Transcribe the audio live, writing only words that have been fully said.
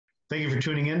Thank you for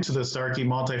tuning in to the Starkey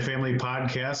Multifamily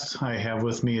Podcast. I have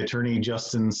with me attorney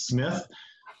Justin Smith.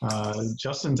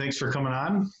 Justin, thanks for coming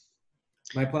on.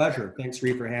 My pleasure. Thanks,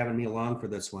 Reed, for having me along for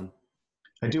this one.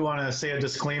 I do want to say a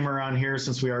disclaimer on here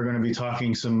since we are going to be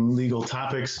talking some legal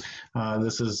topics.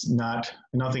 This is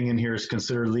nothing in here is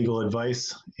considered legal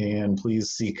advice, and please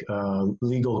seek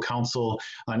legal counsel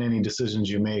on any decisions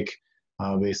you make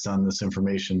based on this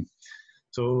information.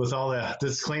 So with all that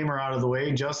disclaimer out of the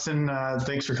way, Justin,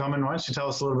 thanks for coming. Why don't you tell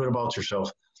us a little bit about yourself?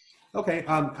 Okay.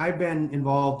 I've been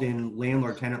involved in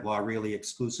landlord-tenant law really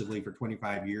exclusively for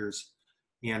 25 years,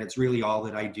 and it's really all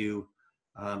that I do.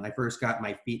 I first got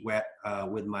my feet wet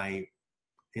with my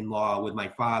in-law, with my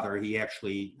father. He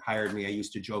actually hired me. I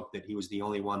used to joke that he was the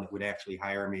only one that would actually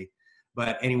hire me.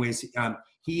 But anyways,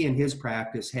 he and his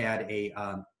practice had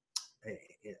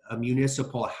a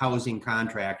municipal housing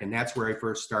contract, and that's where I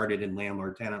first started in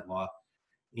landlord-tenant law.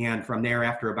 And from there,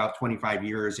 after about 25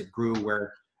 years, it grew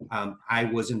where I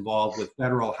was involved with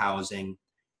federal housing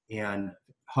and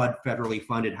HUD federally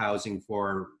funded housing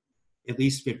for at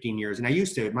least 15 years.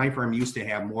 And my firm used to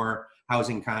have more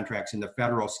housing contracts in the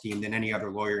federal scheme than any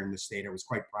other lawyer in the state. I was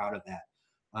quite proud of that.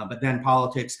 But then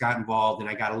politics got involved, and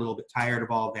I got a little bit tired of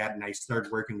all of that, and I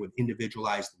started working with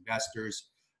individualized investors,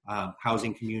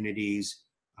 housing communities,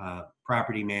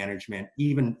 property management,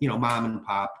 even mom and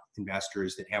pop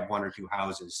investors that have one or two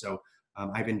houses. So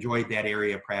I've enjoyed that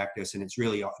area of practice, and it's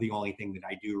really the only thing that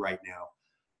I do right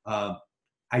now.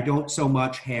 I don't so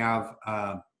much have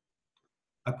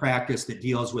a practice that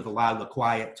deals with a lot of the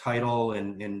quiet title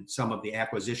and some of the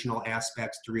acquisitional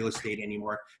aspects to real estate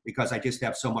anymore, because I just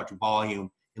have so much volume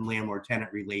in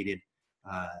landlord-tenant related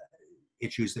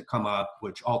issues that come up,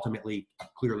 which ultimately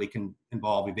clearly can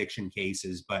involve eviction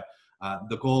cases. But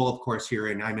the goal, of course, here,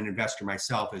 and I'm an investor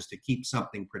myself, is to keep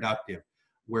something productive.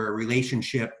 Where a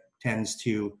relationship tends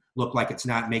to look like it's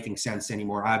not making sense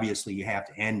anymore, obviously you have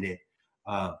to end it.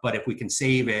 But if we can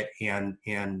save it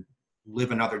and live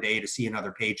another day to see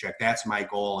another paycheck, that's my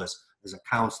goal as a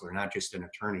counselor, not just an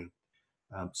attorney.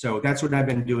 So that's what I've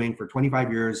been doing for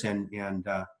 25 years, and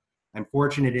I'm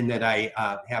fortunate in that I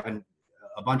have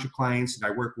a bunch of clients that I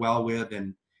work well with,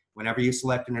 and whenever you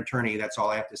select an attorney, that's all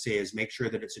I have to say is make sure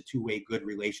that it's a two-way good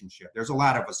relationship. There's a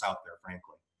lot of us out there,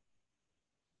 frankly.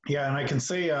 Yeah, and I can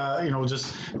say,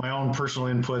 just my own personal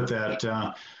input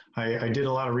that I did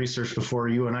a lot of research before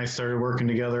you and I started working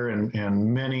together,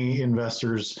 and many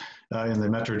investors in the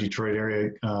Metro Detroit area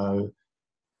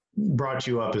brought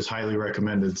you up as highly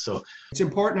recommended. So it's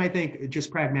important, I think, just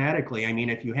pragmatically. I mean,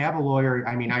 if you have a lawyer,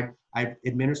 I've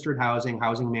administered housing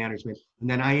management, and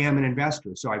then I am an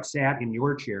investor. So I've sat in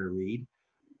your chair, Reed.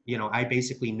 I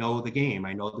basically know the game.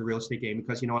 I know the real estate game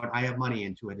because, I have money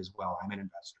into it as well. I'm an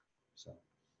investor. So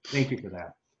thank you for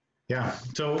that. Yeah,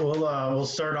 so we'll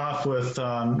start off with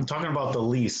talking about the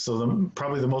lease. So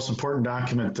probably the most important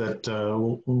document that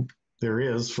there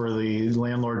is for the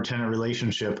landlord-tenant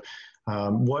relationship.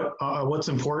 What's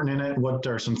important in it? What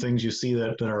are some things you see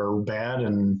that are bad,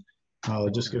 and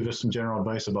just give us some general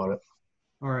advice about it.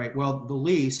 All right. Well, the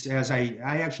lease, as I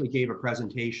actually gave a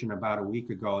presentation about a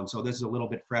week ago, and so this is a little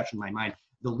bit fresh in my mind.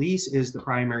 The lease is the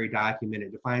primary document.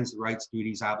 It defines the rights,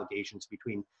 duties, obligations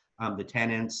between the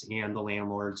tenants and the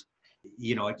landlords.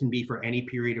 It can be for any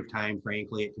period of time,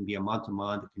 frankly. It can be a month to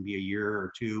month. It can be a year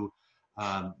or two.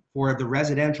 For the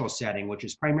residential setting, which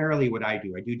is primarily what I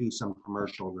do some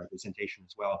commercial representation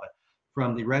as well. But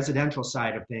from the residential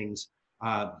side of things,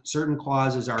 certain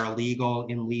clauses are illegal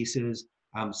in leases.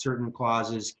 Certain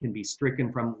clauses can be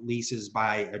stricken from leases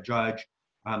by a judge.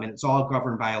 And it's all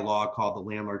governed by a law called the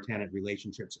Landlord-Tenant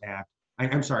Relationships Act.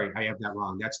 I'm sorry, I have that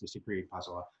wrong. That's the Superior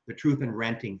Deposit Law. The Truth in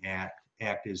Renting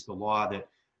Act is the law that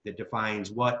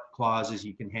defines what clauses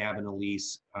you can have in a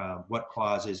lease, what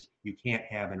clauses you can't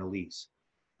have in a lease.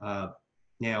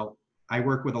 Now, I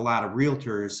work with a lot of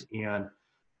realtors, and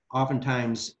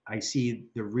oftentimes I see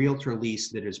the realtor lease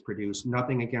that is produced,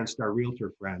 nothing against our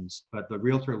realtor friends, but the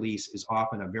realtor lease is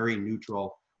often a very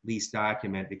neutral lease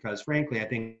document because, frankly, I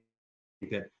think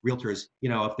that realtors,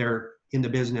 if they're in the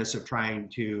business of trying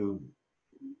to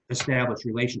establish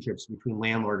relationships between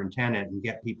landlord and tenant and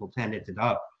get people tenanted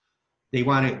up, they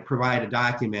want to provide a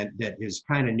document that is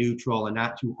kind of neutral and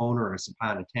not too onerous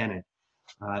upon a tenant.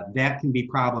 That can be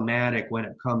problematic when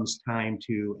it comes time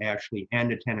to actually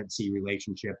end a tenancy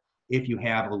relationship if you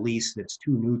have a lease that's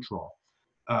too neutral.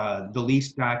 The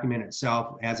lease document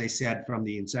itself, as I said from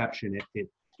the inception, it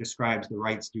describes the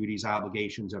rights, duties,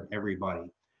 obligations of everybody.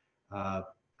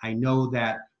 I know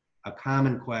that a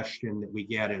common question that we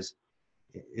get is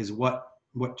what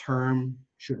term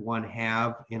should one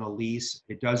have in a lease?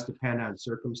 It does depend on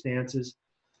circumstances.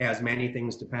 as many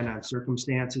things depend on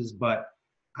circumstances, but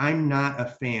I'm not a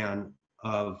fan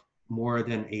of more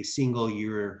than a single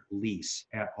year lease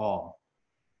at all.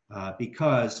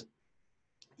 Because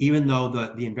even though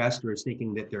the investor is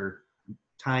thinking that they're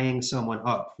tying someone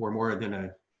up for more than a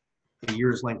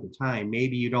year's length of time,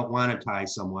 maybe you don't want to tie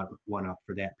someone up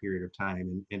for that period of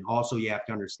time. And also you have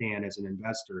to understand as an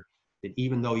investor that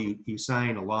even though you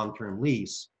sign a long-term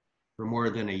lease for more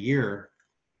than a year,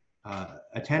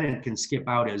 a tenant can skip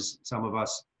out, as some of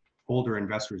us older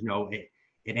investors know,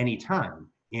 at any time.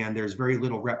 And there's very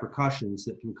little repercussions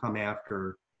that can come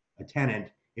after a tenant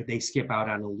if they skip out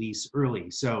on a lease early.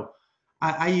 So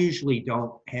I usually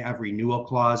don't have renewal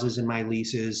clauses in my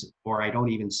leases, or I don't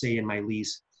even say in my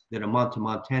lease that a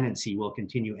month-to-month tenancy will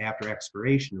continue after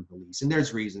expiration of the lease. And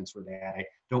there's reasons for that. I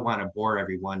don't want to bore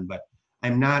everyone, but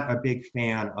I'm not a big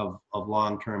fan of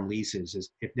long-term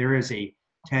leases. If there is a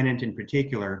tenant in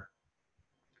particular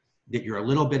that you're a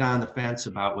little bit on the fence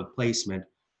about with placement,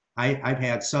 I've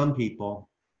had some people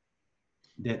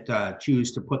that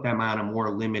choose to put them on a more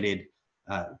limited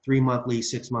 3-month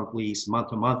lease, 6-month lease,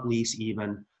 month-to-month lease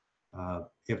even.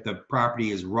 If the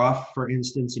property is rough, for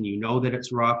instance, and you know that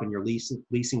it's rough and you're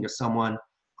leasing to someone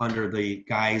under the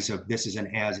guise of this is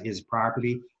an as-is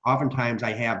property, oftentimes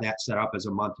I have that set up as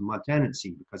a month-to-month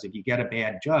tenancy, because if you get a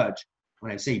bad judge,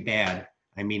 when I say bad,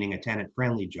 I'm meaning a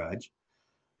tenant-friendly judge.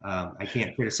 I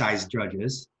can't criticize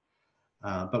judges,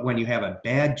 but when you have a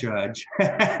bad judge,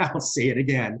 I'll say it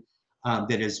again,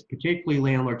 that is particularly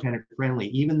landlord-tenant friendly,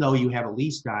 even though you have a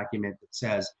lease document that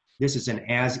says this is an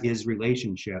as-is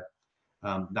relationship,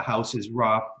 the house is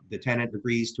rough, the tenant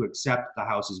agrees to accept the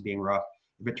house as being rough.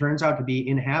 If it turns out to be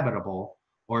inhabitable,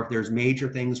 or if there's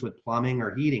major things with plumbing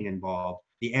or heating involved,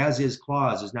 the as-is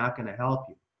clause is not going to help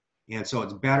you. And so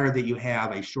it's better that you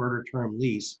have a shorter term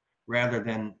lease rather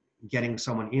than getting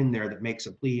someone in there that makes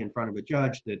a plea in front of a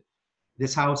judge that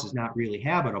this house is not really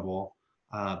habitable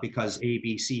because A,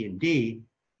 B, C, and D,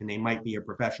 and they might be a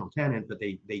professional tenant, but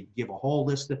they give a whole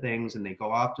list of things and they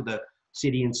go off to the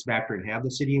city inspector and have the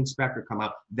city inspector come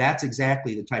out. That's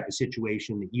exactly the type of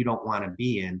situation that you don't want to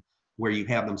be in, where you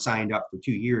have them signed up for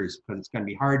 2 years, because it's going to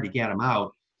be hard to get them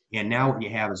out. And now what you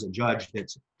have is a judge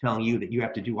that's telling you that you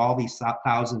have to do all these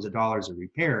thousands of dollars of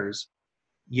repairs,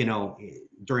 you know,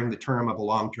 during the term of a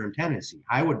long-term tenancy.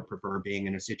 I would prefer being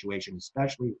in a situation,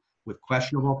 especially with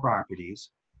questionable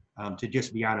properties, to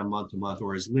just be on a month-to-month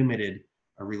or as limited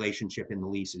a relationship in the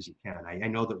lease as you can. I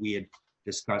know that we had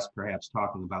discussed perhaps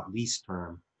talking about lease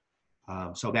term.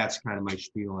 So that's kind of my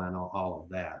spiel on all of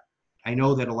that. I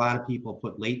know that a lot of people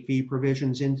put late fee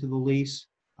provisions into the lease.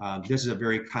 This is a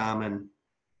very common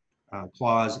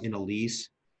clause in a lease.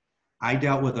 I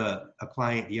dealt with a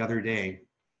client the other day,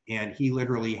 and he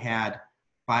literally had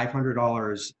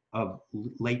 $500 of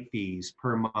late fees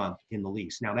per month in the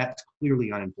lease. Now that's clearly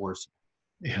unenforceable.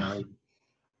 Yeah.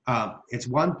 It's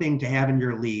one thing to have in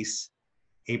your lease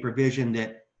a provision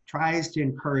that tries to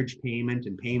encourage payment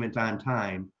and payment on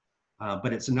time,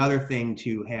 but it's another thing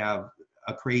to have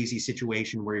a crazy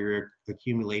situation where you're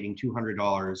accumulating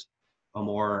 $200 or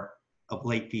more of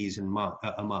late fees a month.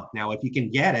 Now, if you can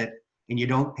get it and you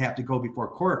don't have to go before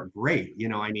court, great. You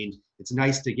know, I mean, it's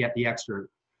nice to get the extra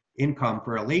income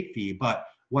for a late fee, but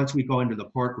once we go into the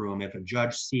courtroom, if a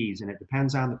judge sees, and it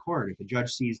depends on the court, if a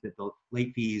judge sees that the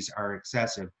late fees are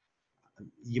excessive,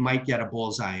 you might get a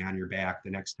bullseye on your back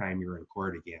the next time you're in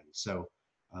court again. So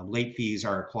late fees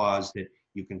are a clause that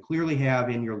you can clearly have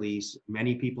in your lease.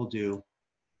 Many people do.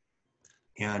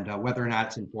 And whether or not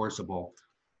it's enforceable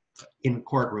in the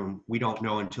courtroom, we don't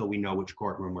know until we know which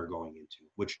courtroom we're going into,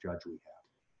 which judge we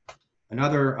have.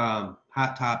 Another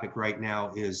hot topic right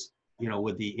now is, you know,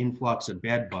 with the influx of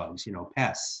bed bugs, you know,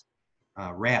 pests,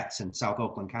 rats in South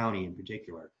Oakland County in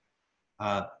particular.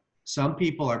 Some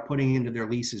people are putting into their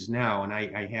leases now, and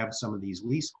I have some of these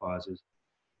lease clauses,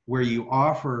 where you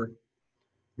offer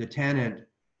the tenant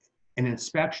an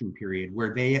inspection period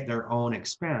where they at their own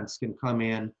expense can come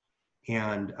in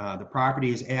and the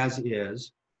property is as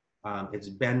is. It's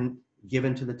been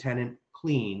given to the tenant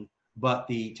clean, but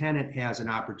the tenant has an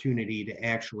opportunity to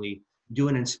actually do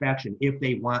an inspection if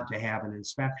they want to have an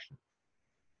inspection,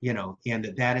 you know, and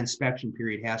that inspection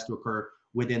period has to occur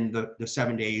within the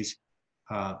 7 days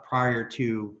prior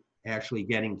to actually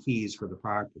getting keys for the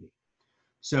property.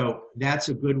 So that's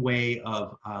a good way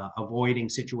of avoiding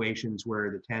situations where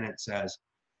the tenant says,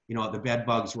 you know, the bed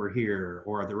bugs were here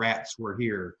or the rats were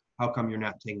here. How come you're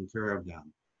not taking care of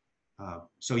them?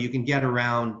 So you can get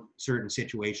around certain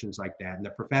situations like that. And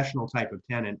the professional type of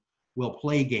tenant will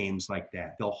play games like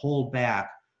that. They'll hold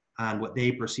back on what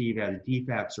they perceive as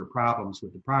defects or problems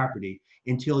with the property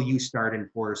until you start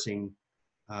enforcing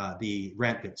the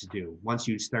rent that's due. Once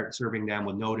you start serving them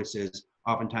with notices,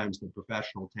 oftentimes the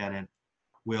professional tenant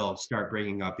will start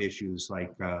bringing up issues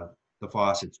like the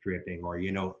faucet's dripping, or,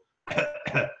 you know,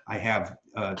 I have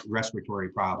a respiratory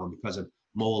problem because of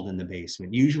mold in the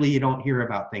basement. Usually you don't hear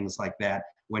about things like that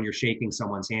when you're shaking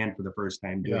someone's hand for the first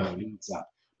time doing a lease up.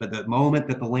 But the moment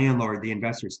that the landlord, the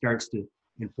investor, starts to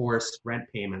enforce rent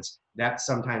payments, that's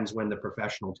sometimes when the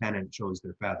professional tenant shows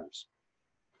their feathers.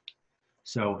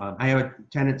 So I have a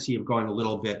tendency of going a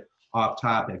little bit off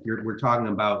topic. We're talking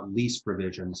about lease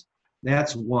provisions.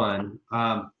 That's one.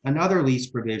 Another lease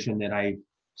provision that I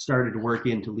started to work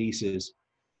into leases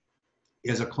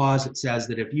is a clause that says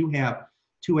that if you have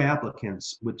two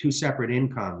applicants with two separate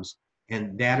incomes,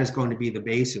 and that is going to be the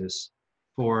basis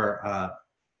for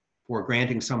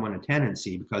granting someone a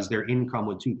tenancy because their income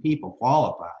with two people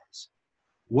qualifies.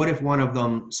 What if one of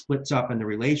them splits up in the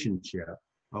relationship,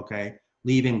 okay,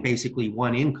 leaving basically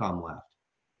one income left?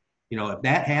 You know, if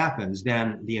that happens,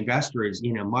 then the investor is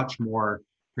in a much more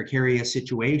precarious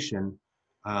situation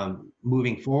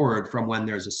moving forward from when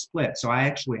there's a split. So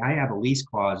I have a lease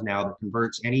clause now that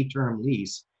converts any term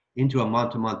lease into a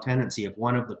month-to-month tenancy if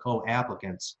one of the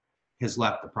co-applicants has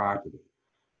left the property.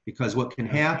 Because what can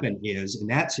happen is, in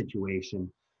that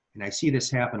situation, and I see this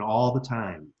happen all the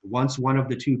time, once one of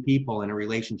the two people in a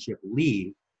relationship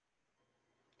leave,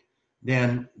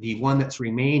 then the one that's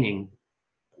remaining,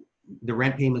 the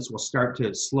rent payments will start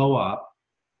to slow up.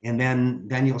 And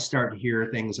then you'll start to hear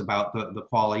things about the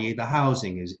quality of the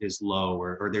housing is low,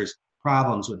 or there's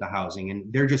problems with the housing,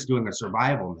 and they're just doing a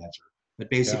survival measure. But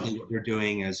basically what they're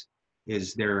doing is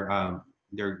they're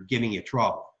giving you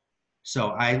trouble.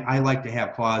 So I like to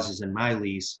have clauses in my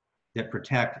lease that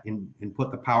protect and put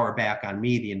the power back on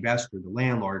me, the investor, the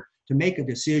landlord, to make a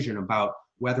decision about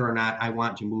whether or not I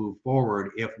want to move forward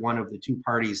if one of the two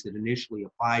parties that initially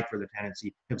applied for the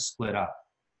tenancy have split up.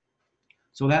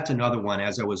 So that's another one.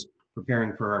 As I was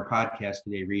preparing for our podcast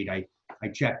today, Reed, I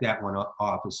checked that one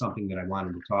off as something that I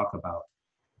wanted to talk about.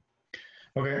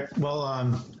 Okay, well,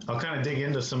 I'll kind of dig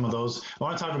into some of those. I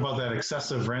want to talk about that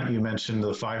excessive rent you mentioned,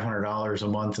 the $500 a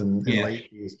month in late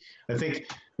fees. I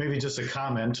think maybe just a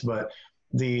comment, but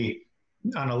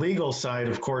on a legal side,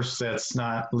 of course, that's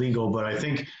not legal, but I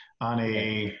think on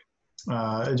a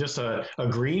just a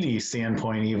greedy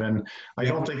standpoint even, I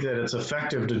don't think that it's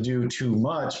effective to do too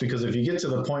much, because if you get to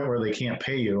the point where they can't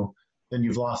pay you, then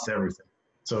you've lost everything.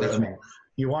 So I mean,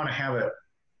 you want to have it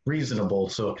reasonable.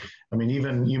 So, I mean,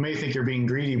 even you may think you're being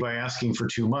greedy by asking for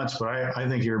too much, but I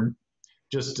think you're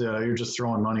just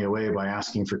throwing money away by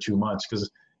asking for too much, because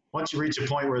once you reach a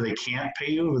point where they can't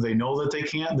pay you, or they know that they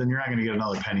can't, then you're not going to get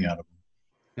another penny out of them.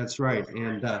 That's right.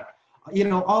 And you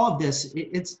know, all of this,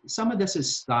 some of this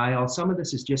is style, some of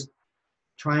this is just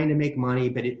trying to make money,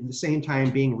 but at the same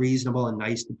time being reasonable and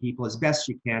nice to people as best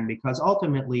you can, because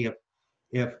ultimately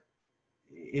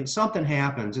if something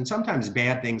happens, and sometimes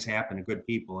bad things happen to good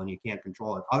people and you can't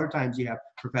control it, other times you have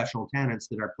professional tenants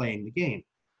that are playing the game.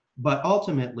 But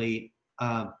ultimately,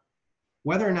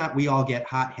 whether or not we all get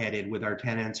hot-headed with our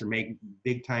tenants or make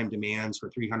big time demands for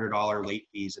 $300 late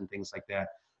fees and things like that,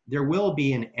 there will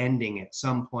be an ending at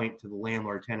some point to the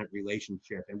landlord-tenant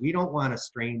relationship. And we don't want to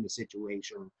strain the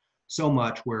situation so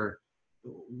much where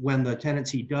when the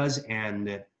tenancy does end,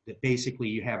 that basically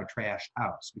you have a trashed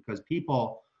house, because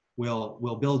people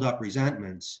will build up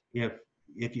resentments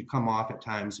if you come off at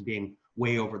times being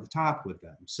way over the top with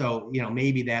them. So, you know,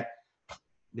 maybe that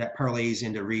parlays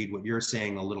into, Reed, what you're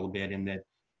saying a little bit, in that,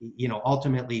 you know,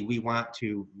 ultimately we want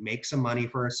to make some money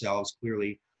for ourselves,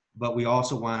 clearly, but we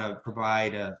also want to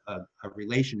provide a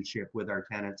relationship with our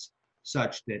tenants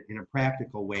such that in a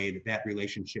practical way that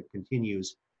relationship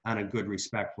continues on a good,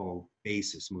 respectful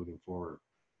basis moving forward.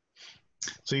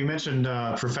 So you mentioned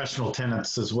professional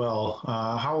tenants as well.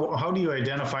 How do you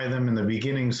identify them in the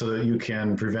beginning so that you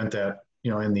can prevent that,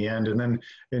 you know, in the end, and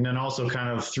then also kind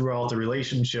of throughout the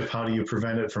relationship, how do you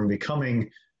prevent it from becoming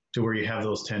to where you have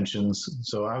those tensions?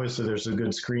 So obviously there's a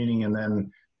good screening, and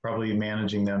then probably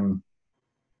managing them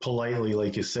politely,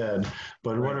 like you said,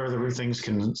 but what other things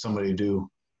can somebody do?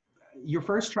 You're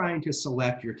first trying to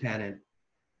select your tenant.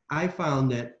 I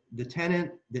found that the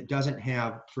tenant that doesn't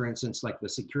have, for instance, like the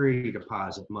security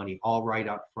deposit money all right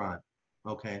up front,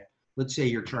 okay? Let's say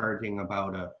you're charging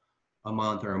about a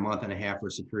month or a month and a half for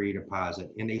security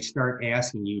deposit, and they start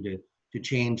asking you to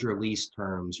change your lease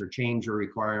terms or change your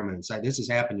requirements. This has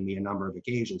happened to me a number of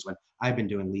occasions when I've been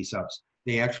doing lease ups.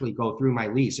 They actually go through my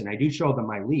lease, and I do show them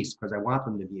my lease because I want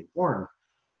them to be informed.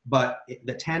 But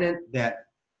the tenant that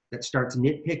starts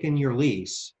nitpicking your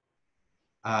lease,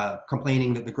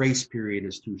 complaining that the grace period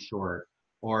is too short,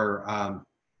 or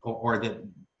that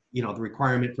the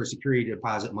requirement for security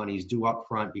deposit money is due up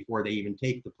front before they even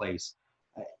take the place.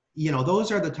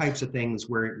 Those are the types of things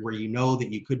where that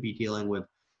you could be dealing with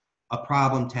a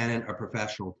problem tenant, a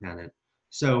professional tenant.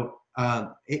 So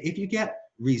if you get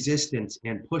resistance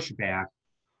and pushback,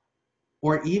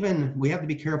 or even, we have to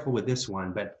be careful with this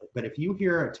one, but if you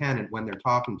hear a tenant when they're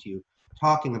talking to you,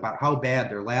 talking about how bad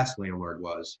their last landlord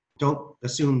was, don't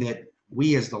assume that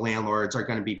we as the landlords are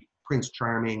going to be Prince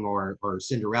Charming or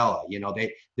Cinderella.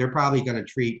 They're probably going to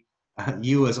treat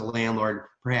you as a landlord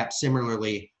perhaps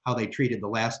similarly how they treated the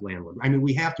last landlord. I mean,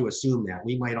 we have to assume that.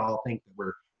 We might all think that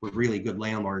we're really good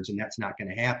landlords, and that's not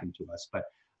going to happen to us. But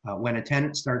when a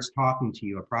tenant starts talking to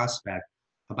you, a prospect,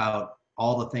 about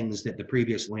all the things that the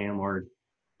previous landlord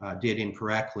did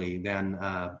incorrectly, then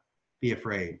be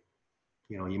afraid.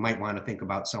 You might want to think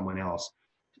about someone else.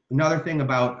 Another thing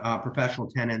about professional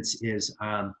tenants is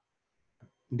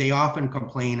they often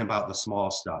complain about the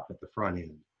small stuff at the front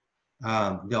end.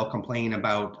 They'll complain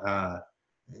about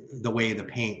the way the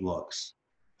paint looks,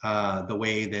 the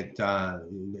way that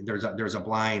there's a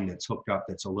blind that's hooked up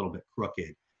that's a little bit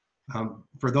crooked.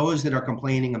 For those that are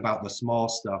complaining about the small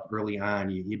stuff early on,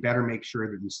 you better make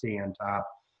sure that you stay on top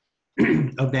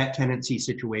of that tenancy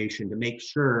situation to make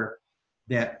sure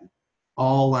that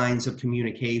all lines of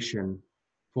communication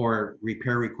for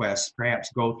repair requests perhaps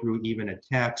go through even a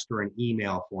text or an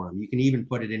email form. You can even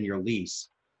put it in your lease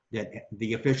that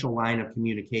the official line of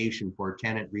communication for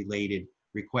tenant-related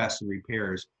requests and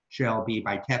repairs shall be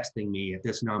by texting me at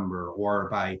this number or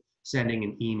by sending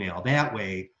an email. That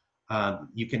way,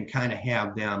 you can kind of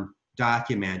have them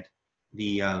document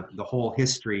the whole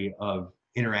history of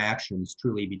interactions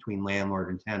truly between landlord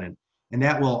and tenant. And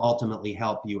that will ultimately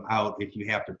help you out if you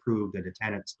have to prove that a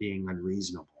tenant's being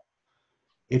unreasonable.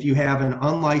 If you have an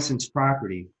unlicensed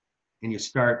property and you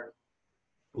start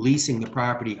leasing the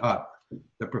property up,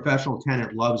 the professional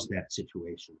tenant loves that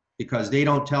situation because they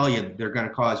don't tell you that they're going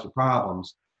to cause you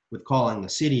problems with calling the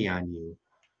city on you,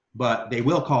 but they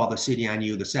will call the city on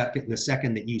you the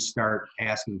second that you start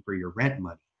asking for your rent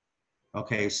money.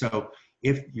 Okay, so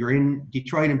if you're in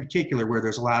Detroit in particular, where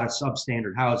there's a lot of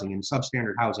substandard housing, and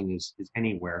substandard housing is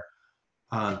anywhere,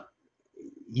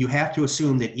 you have to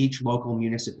assume that each local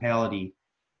municipality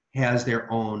has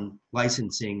their own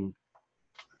licensing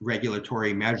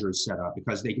regulatory measures set up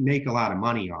because they can make a lot of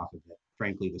money off of it.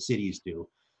 Frankly, the cities do.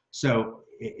 So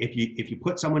if you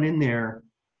put someone in there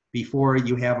before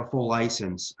you have a full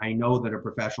license, I know that a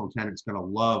professional tenant's going to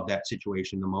love that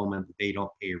situation the moment that they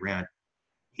don't pay rent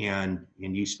and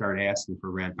you start asking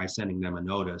for rent by sending them a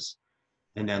notice.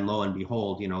 And then lo and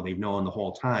behold, they've known the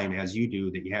whole time, as you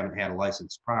do, that you haven't had a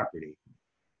licensed property.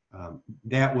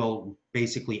 That will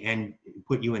basically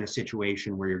put you in a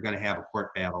situation where you're going to have a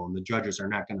court battle, and the judges are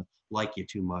not going to like you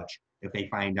too much if they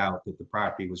find out that the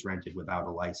property was rented without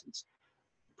a license.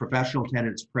 Professional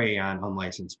tenants prey on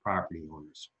unlicensed property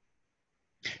owners.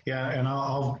 Yeah, and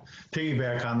I'll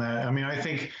piggyback on that. I mean, I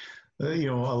think,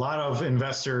 a lot of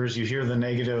investors, you hear the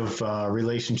negative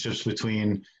relationships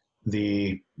between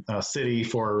the city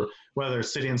for whether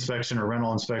it's city inspection or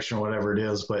rental inspection or whatever it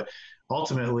is, but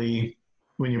ultimately,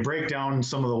 when you break down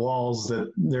some of the walls,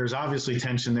 that there's obviously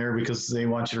tension there because they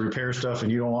want you to repair stuff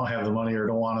and you don't want to have the money or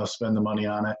don't want to spend the money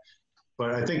on it.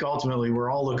 But I think ultimately we're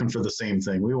all looking for the same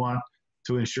thing. We want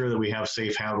to ensure that we have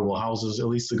safe, habitable houses, at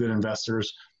least the good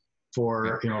investors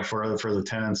for the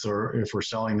tenants, or if we're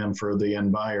selling them for the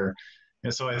end buyer.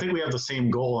 And so I think we have the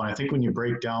same goal. And I think when you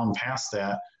break down past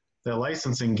that, the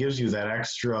licensing gives you that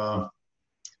extra,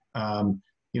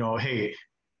 hey,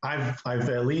 I've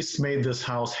at least made this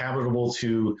house habitable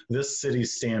to this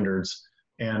city's standards,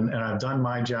 and I've done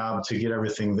my job to get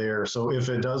everything there. So if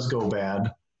it does go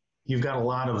bad, you've got a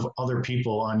lot of other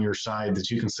people on your side that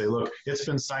you can say, look, it's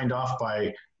been signed off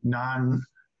by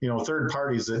third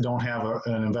parties that don't have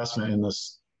an investment in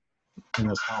this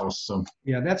house. So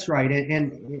yeah, that's right.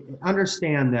 And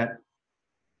understand that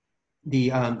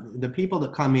the people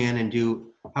that come in and do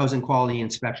housing quality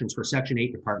inspections for Section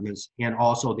 8 departments, and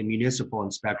also the municipal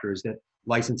inspectors that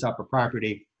license up a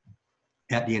property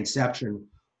at the inception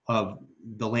of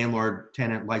the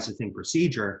landlord-tenant licensing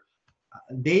procedure,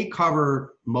 they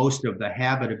cover most of the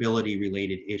habitability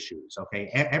related issues, okay?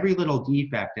 Every little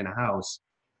defect in a house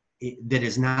that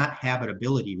is not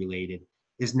habitability related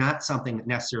is not something that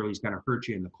necessarily is going to hurt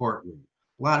you in the courtroom.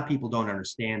 A lot of people don't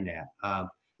understand that.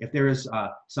 If there is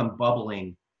some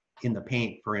bubbling in the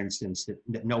paint, for instance,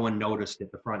 that no one noticed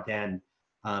at the front end,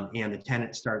 and the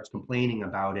tenant starts complaining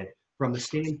about it, from the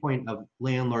standpoint of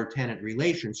landlord-tenant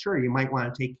relations, sure, you might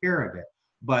want to take care of it.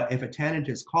 But if a tenant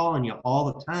is calling you all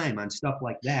the time on stuff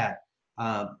like that,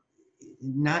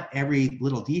 not every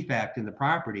little defect in the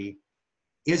property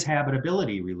is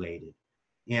habitability related.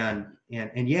 And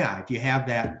yeah, if you have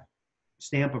that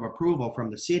stamp of approval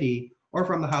from the city or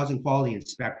from the housing quality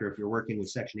inspector, if you're working with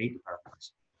Section 8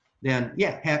 departments, then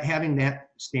yeah, having that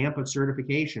stamp of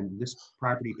certification, this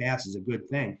property pass, is a good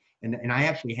thing. And I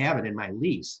actually have it in my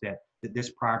lease that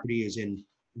this property is in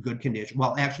good condition.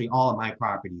 Well, actually, all of my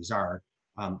properties are,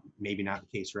 maybe not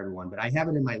the case for everyone, but I have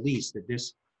it in my lease that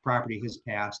this property has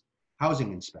passed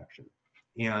housing inspection,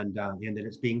 and that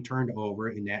it's being turned over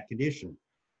in that condition.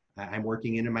 I'm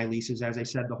working into my leases, as I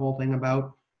said, the whole thing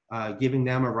about giving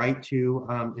them a right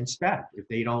to inspect if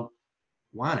they don't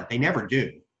want it. They never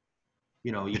do.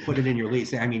 You know, you put it in your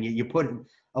lease. I mean, you put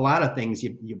a lot of things,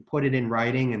 you put it in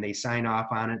writing and they sign off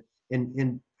on it.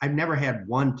 And I've never had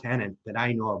one tenant that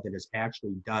I know of that has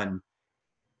actually done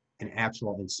an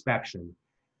actual inspection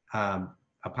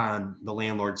upon the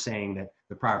landlord saying that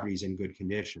the property is in good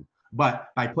condition. But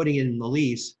by putting it in the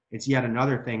lease, it's yet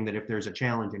another thing that if there's a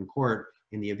challenge in court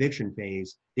in the eviction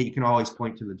phase, that you can always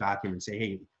point to the document and say,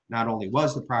 hey, not only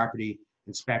was the property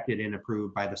inspected and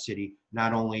approved by the city,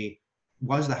 not only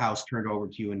was the house turned over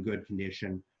to you in good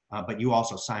condition, but you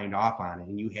also signed off on it,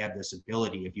 and you had this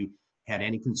ability, if you had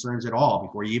any concerns at all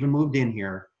before you even moved in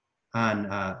here,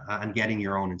 on getting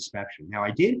your own inspection. Now,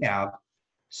 I did have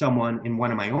someone in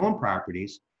one of my own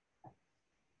properties,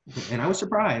 and I was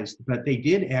surprised, but they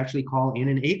did actually call in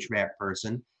an HVAC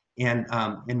person and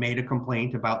made a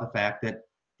complaint about the fact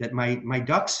that my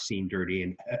ducts seemed dirty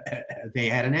and they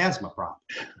had an asthma problem.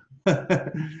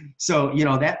 So, you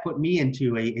know, that put me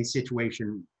into a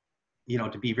situation, you know,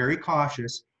 to be very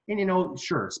cautious and, you know,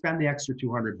 sure, spend the extra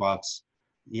 $200,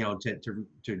 you know,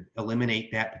 to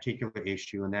eliminate that particular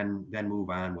issue and then move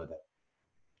on with it.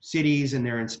 Cities and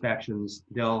their inspections,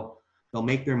 they'll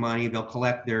make their money, they'll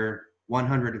collect their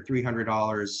 $100 to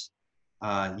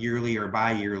 $300 yearly or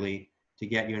bi-yearly to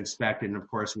get you inspected. And of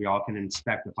course, we all can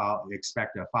expect a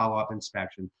follow-up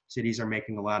inspection. Cities are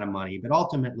making a lot of money, but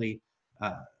ultimately,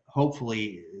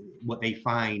 hopefully what they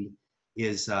find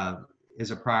is a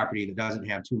property that doesn't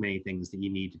have too many things that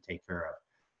you need to take care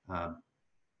of.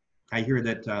 I hear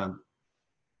that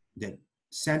that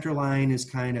Centerline is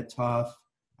kind of tough.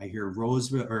 I hear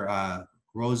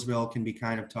Roseville can be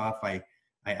kind of tough. I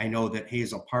know that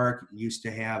Hazel Park used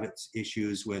to have its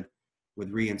issues with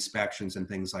re-inspections and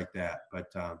things like that, but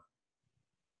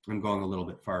I'm going a little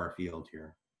bit far afield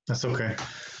here. That's okay.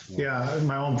 Yeah,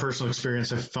 my own personal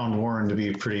experience, I've found Warren to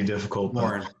be pretty difficult.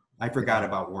 Warren, I forgot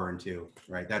about Warren too,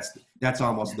 right? That's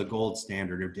almost the gold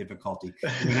standard of difficulty.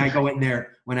 When I go in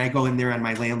there on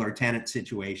my landlord-tenant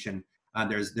situation,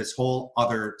 there's this whole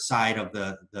other side of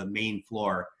the main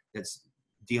floor that's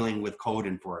dealing with code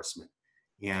enforcement.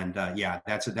 And yeah,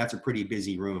 that's a pretty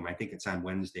busy room. I think it's on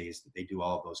Wednesdays that they do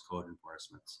all of those code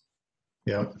enforcements.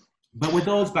 Yeah. But with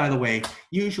those, by the way,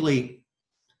 usually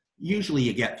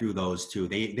you get through those too.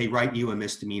 They write you a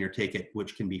misdemeanor ticket,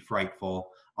 which can be frightful.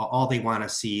 All they want to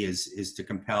see is to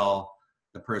compel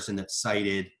the person that's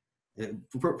cited.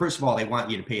 First of all, they want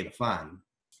you to pay the fine,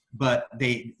 but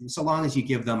so long as you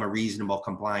give them a reasonable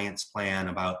compliance plan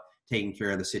about taking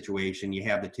care of the situation, you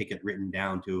have the ticket written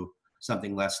down to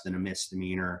something less than a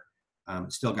misdemeanor.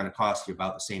 It's still going to cost you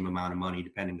about the same amount of money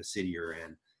depending the city you're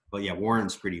in. But yeah,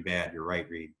 Warren's pretty bad. You're right,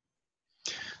 Reed.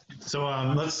 So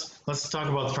let's talk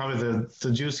about probably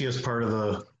the juiciest part of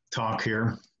the talk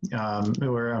here,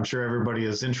 where I'm sure everybody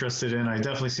is interested in. I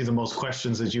definitely see the most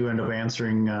questions that you end up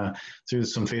answering through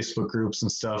some Facebook groups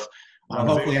and stuff. Well,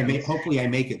 hopefully I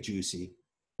make it juicy.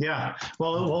 Yeah,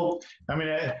 well, I mean,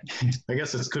 I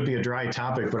guess this could be a dry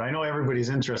topic, but I know everybody's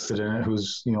interested in it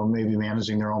who's, you know, maybe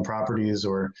managing their own properties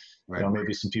or, right, you know,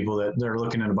 maybe some people that they're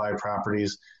looking to buy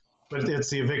properties, but it's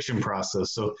the eviction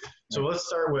process. So let's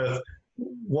start with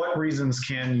what reasons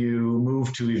can you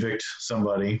move to evict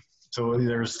somebody? So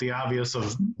there's the obvious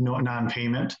of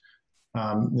non-payment.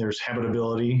 There's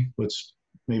habitability, which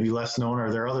may be less known.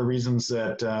 Are there other reasons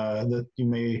that that you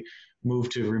may move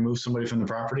to remove somebody from the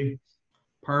property?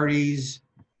 Parties,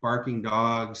 barking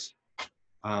dogs,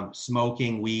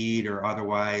 smoking weed or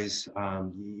otherwise.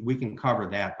 We can cover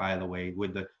that, by the way,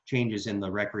 with the changes in the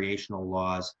recreational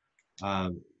laws.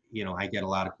 You know, I get a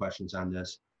lot of questions on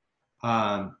this.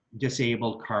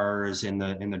 Disabled cars in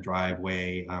the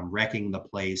driveway, wrecking the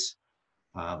place.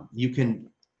 You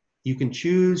can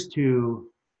choose to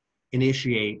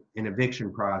initiate an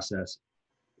eviction process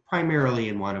primarily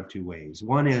in one of two ways.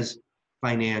 One is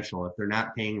financial, if they're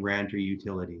not paying rent or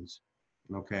utilities.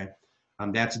 Okay,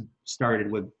 that's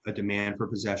started with a demand for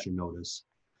possession notice.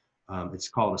 It's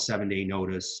called a 7-day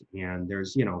notice, and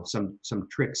there's, you know, some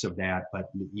tricks of that, but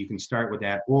you can start with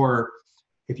that. Or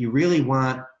if you really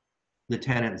want the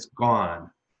tenants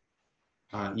gone,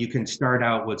 You can start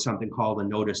out with something called a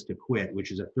notice to quit,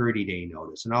 which is a 30-day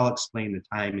notice. And I'll explain the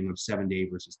timing of 7-day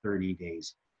versus 30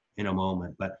 days in a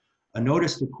moment. But a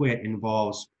notice to quit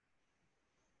involves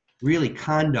really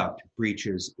conduct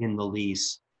breaches in the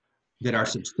lease that are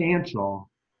substantial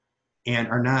and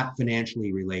are not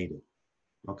financially related.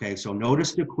 Okay, so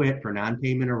notice to quit for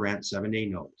non-payment of rent, 7-day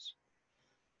notice.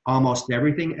 Almost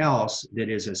everything else that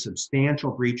is a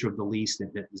substantial breach of the lease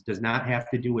that does not have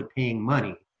to do with paying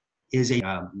money is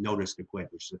a notice to quit,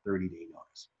 which is a 30-day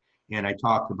notice. And I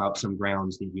talked about some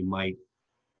grounds that you might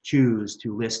choose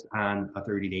to list on a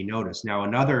 30-day notice. Now,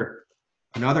 another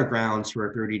grounds for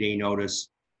a 30-day notice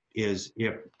is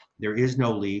if there is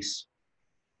no lease,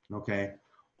 okay,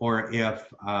 or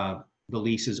if the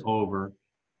lease is over,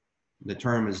 the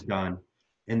term is done,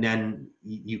 and then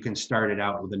you can start it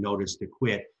out with a notice to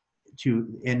quit.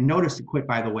 And notice to quit,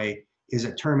 by the way, is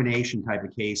a termination type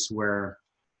of case where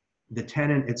the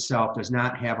tenant itself does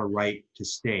not have a right to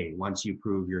stay once you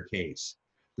prove your case.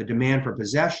 The demand for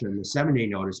possession, the 7-day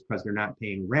notice, because they're not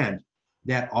paying rent,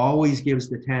 that always gives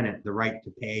the tenant the right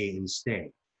to pay and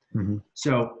stay. Mm-hmm.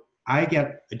 So I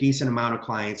get a decent amount of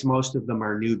clients. Most of them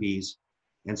are newbies.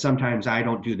 And sometimes I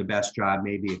don't do the best job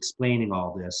maybe explaining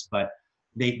all this, but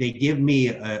they give me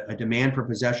a demand for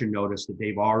possession notice that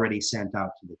they've already sent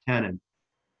out to the tenant.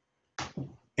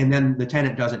 And then the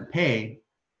tenant doesn't pay,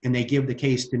 and they give the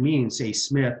case to me and say,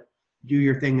 Smith, do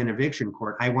your thing in eviction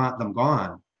court. I want them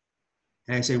gone.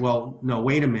 And I say, well, no,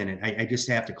 wait a minute. I just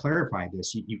have to clarify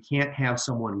this. You can't have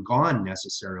someone gone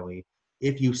necessarily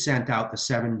if you sent out the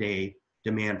 7-day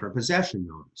demand for possession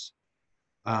notice.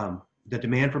 The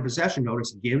demand for possession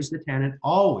notice gives the tenant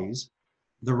always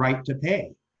the right to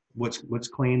pay what's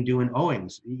claimed due and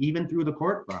owings, even through the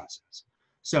court process.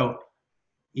 So,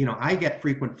 I get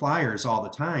frequent flyers all the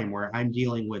time where I'm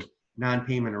dealing with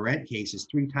non-payment of rent cases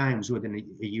 3 times within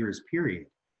a year's period.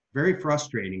 Very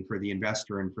frustrating for the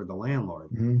investor and for the landlord.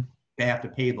 Mm-hmm. They have to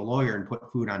pay the lawyer and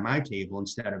put food on my table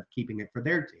instead of keeping it for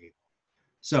their table.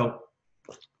 So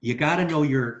you got to know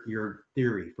your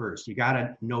theory first. You got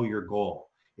to know your goal.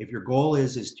 If your goal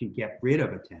is to get rid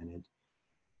of a tenant,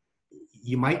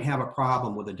 you might have a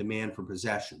problem with a demand for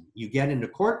possession. You get into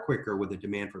court quicker with a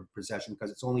demand for possession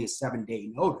because it's only a 7-day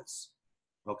notice,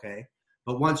 okay?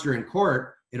 But once you're in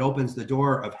court, it opens the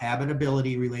door of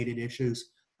habitability related issues,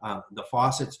 the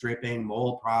faucet's dripping,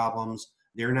 mold problems,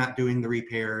 they're not doing the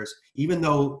repairs. Even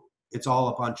though it's all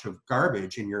a bunch of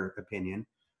garbage in your opinion,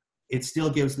 it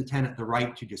still gives the tenant the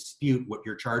right to dispute what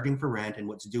you're charging for rent and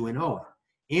what's due and owing.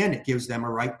 And it gives them a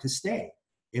right to stay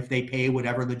if they pay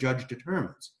whatever the judge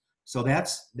determines. So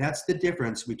that's the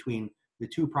difference between the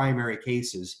 2 primary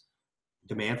cases,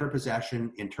 demand for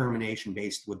possession and termination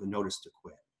based with the notice to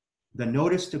quit. The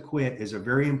notice to quit is a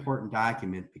very important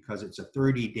document because it's a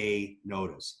 30-day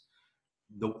notice.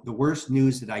 The worst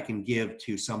news that I can give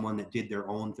to someone that did their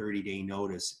own 30-day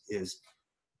notice is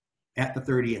at the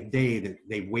 30th day that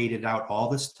they've waited out all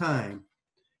this time,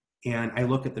 and I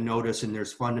look at the notice and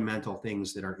there's fundamental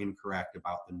things that are incorrect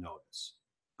about the notice.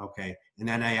 Okay. And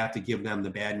then I have to give them the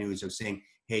bad news of saying,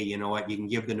 hey, you know what? You can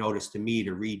give the notice to me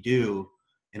to redo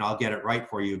and I'll get it right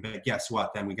for you. But guess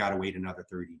what? Then we got to wait another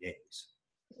 30 days.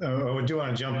 I do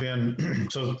want to jump in.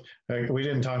 So we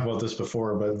didn't talk about this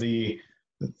before, but the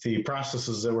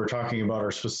processes that we're talking about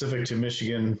are specific to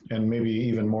Michigan and maybe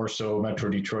even more so Metro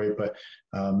Detroit. But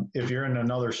if you're in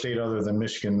another state other than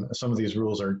Michigan, some of these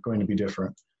rules are going to be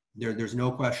different. There's no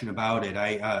question about it.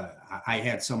 I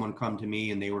had someone come to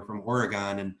me and they were from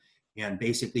Oregon, and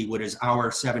basically what is our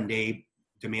 7-day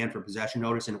demand for possession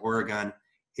notice in Oregon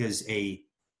is a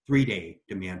 3-day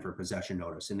demand for possession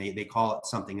notice, and they call it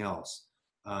something else.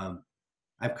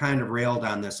 I've kind of railed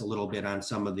on this a little bit on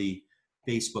some of the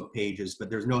Facebook pages, but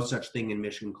there's no such thing in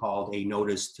Michigan called a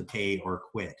notice to pay or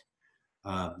quit.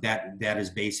 That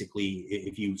is basically,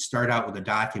 if you start out with a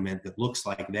document that looks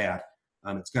like that,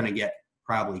 it's going to get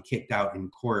probably kicked out in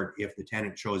court if the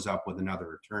tenant shows up with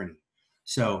another attorney.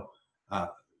 So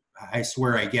I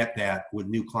swear I get that with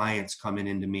new clients coming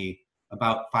into me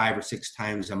about 5 or 6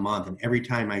 times a month. And every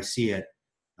time I see it,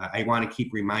 I want to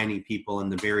keep reminding people in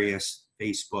the various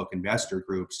Facebook investor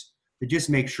groups to just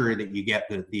make sure that you get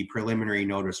the preliminary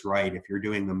notice right if you're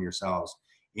doing them yourselves.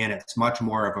 And it's much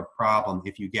more of a problem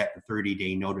if you get the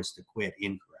 30-day notice to quit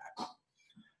incorrect.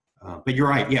 But you're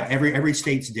right. Yeah, every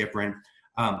state's different.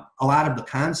 A lot of the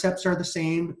concepts are the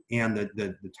same, and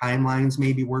the timelines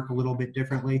maybe work a little bit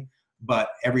differently, but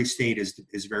every state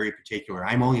is very particular.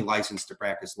 I'm only licensed to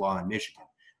practice law in Michigan.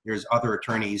 There's other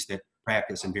attorneys that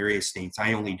practice in various states.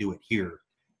 I only do it here.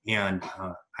 And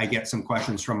I get some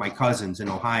questions from my cousins in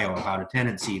Ohio about a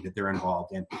tenancy that they're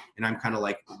involved in. And I'm kind of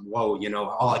like, whoa, you know,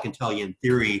 all I can tell you in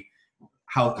theory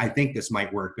how I think this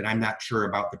might work, but I'm not sure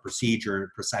about the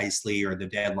procedure precisely or the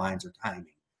deadlines or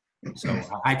timing. So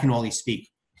I can only speak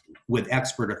with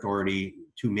expert authority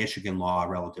to Michigan law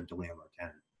relative to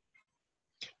landlord-tenant.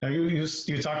 Now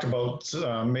you talked about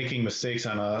making mistakes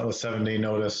on a 7-day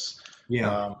notice.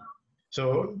 Yeah.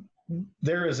 So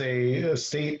there is a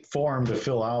state form to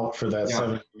fill out for that Yeah.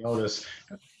 7-day notice.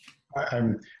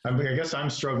 I guess I'm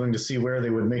struggling to see where they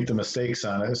would make the mistakes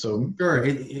on it. So Sure,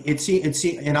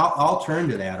 and I'll turn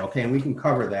to that, okay, and we can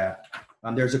cover that.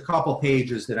 There's a couple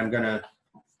pages that I'm going to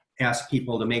ask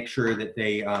people to make sure that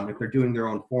they, if they're doing their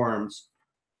own forms,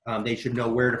 they should know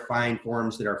where to find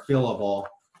forms that are fillable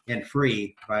and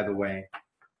free, by the way,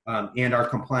 and are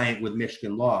compliant with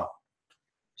Michigan law.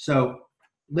 So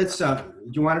let's, do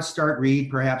you want to start, Reed,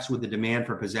 perhaps with the demand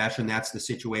for possession? That's the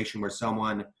situation where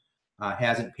someone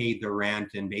hasn't paid their rent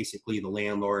and basically the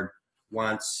landlord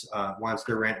wants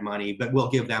their rent money, but we'll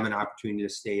give them an opportunity to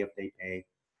stay if they pay.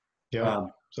 yeah,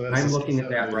 so that's I'm looking at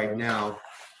that right now,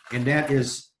 and that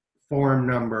is form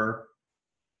number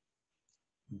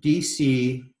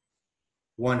DC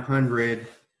 100A,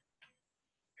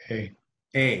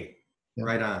 Hey,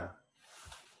 right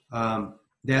on.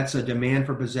 That's a demand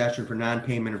for possession for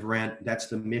non-payment of rent. That's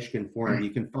the Michigan form.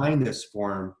 You can find this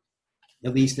form,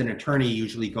 at least an attorney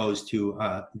usually goes to,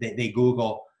 they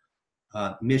Google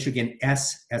Michigan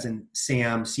S as in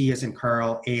Sam, C as in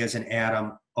Carl, A as in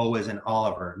Adam, O as in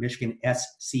Oliver, Michigan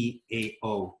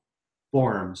SCAO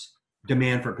forms,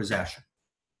 demand for possession.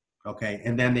 Okay,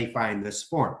 and then they find this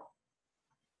form.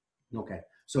 Okay,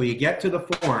 so you get to the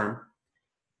form,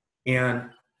 and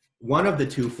one of the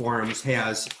two forms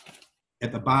has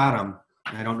at the bottom,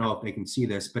 I don't know if they can see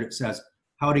this, but it says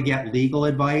how to get legal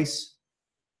advice.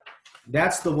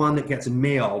 That's the one that gets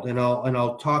mailed, and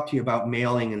I'll talk to you about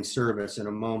mailing and service in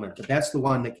a moment, but that's the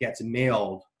one that gets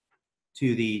mailed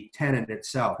to the tenant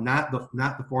itself, not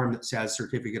the form that says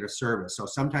certificate of service. So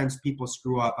sometimes people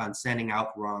screw up on sending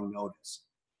out the wrong notice.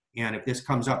 And if this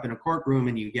comes up in a courtroom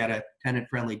and you get a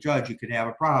tenant-friendly judge, you could have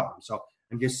a problem. So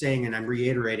I'm just saying, and I'm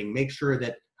reiterating, make sure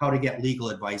that how to get legal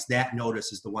advice, that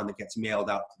notice is the one that gets mailed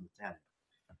out to the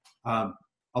tenant.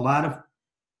 A lot of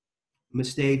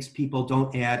mistakes, people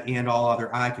don't add and all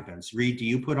other occupants. Reed, do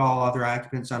you put all other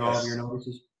occupants on all of your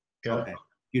notices? Yeah. Okay. Do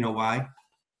you know why?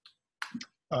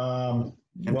 I'm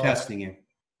testing you.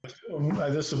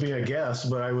 This would be a guess,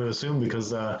 but I would assume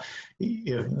because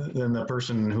if then the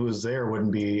person who is there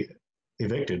wouldn't be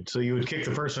evicted. So you would kick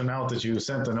the person out that you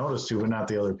sent the notice to, but not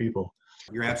the other people.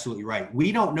 You're absolutely right.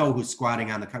 We don't know who's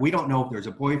squatting on the car. We don't know if there's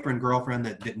a boyfriend, girlfriend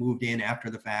that moved in after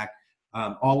the fact.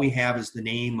 All we have is the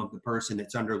name of the person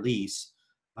that's under lease.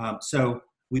 So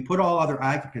we put all other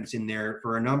occupants in there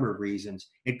for a number of reasons.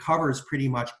 It covers pretty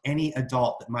much any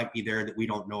adult that might be there that we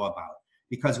don't know about,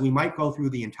 because we might go through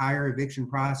the entire eviction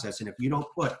process, and if you don't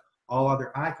put all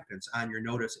other occupants on your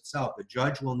notice itself, the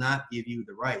judge will not give you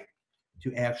the right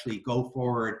to actually go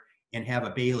forward and have a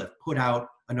bailiff put out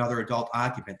another adult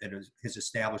occupant that has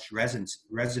established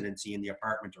residency in the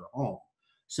apartment or home.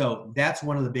 So that's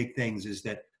one of the big things, is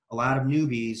that a lot of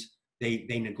newbies, they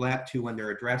neglect to, when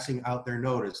they're addressing out their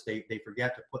notice, they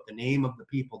forget to put the name of the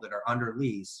people that are under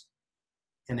lease,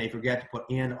 and they forget to put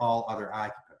in all other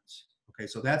occupants. Okay,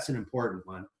 so that's an important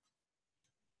one.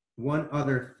 One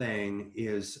other thing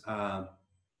is, the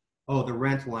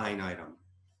rent line item.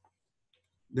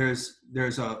 There's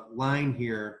a line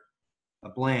here, a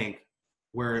blank,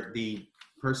 where the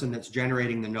person that's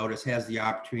generating the notice has the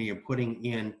opportunity of putting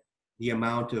in the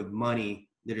amount of money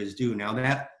that is due. Now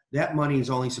that money is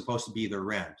only supposed to be the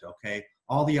rent, okay?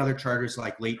 All the other charges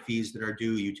like late fees that are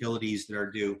due, utilities that are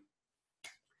due,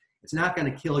 it's not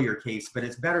going to kill your case, but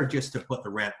it's better just to put the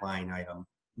rent line item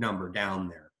number down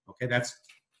there, okay?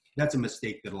 That's a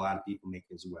mistake that a lot of people make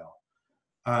as well.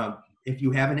 If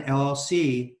you have an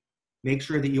LLC, make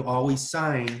sure that you always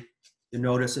sign the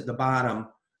notice at the bottom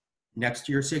next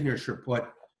to your signature.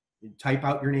 Type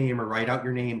out your name or write out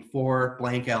your name for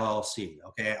blank LLC,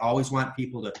 okay? I always want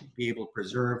people to be able to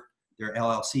preserve their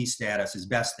LLC status as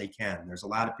best they can. There's a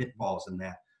lot of pitfalls in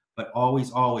that. But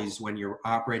always, when you're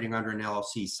operating under an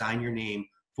LLC, sign your name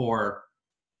for,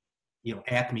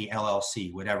 Acme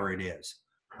LLC, whatever it is.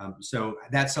 So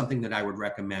that's something that I would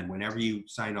recommend whenever you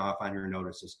sign off on your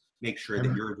notices. Make sure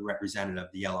that you're the representative of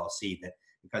the LLC,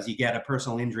 because you get a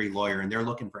personal injury lawyer and they're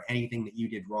looking for anything that you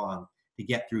did wrong to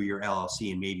get through your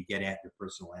LLC and maybe get at your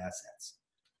personal assets.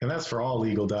 And that's for all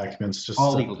legal documents. Just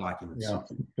all legal documents. Yeah,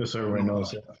 just so everybody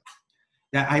knows.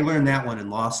 That I learned that one in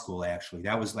law school, actually.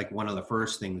 That was like one of the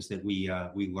first things that we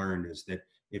learned, is that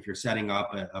if you're setting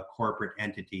up a corporate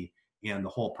entity, and the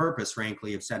whole purpose,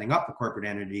 frankly, of setting up the corporate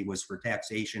entity was for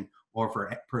taxation or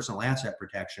for personal asset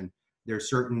protection, there's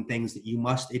certain things that you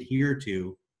must adhere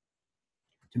to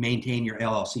maintain your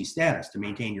LLC status, to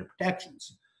maintain your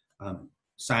protections.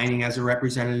 Signing as a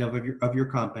representative of your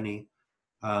company,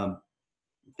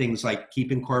 things like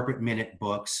keeping corporate minute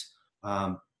books,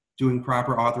 doing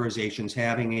proper authorizations,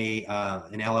 having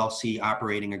an LLC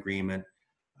operating agreement,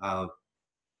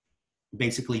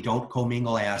 basically don't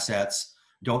commingle assets,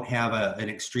 don't have an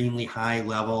extremely high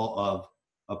level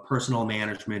of personal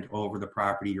management over the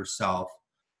property yourself.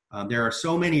 There are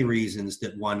so many reasons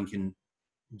that one can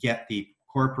get the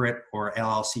corporate or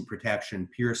LLC protection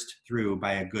pierced through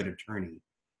by a good attorney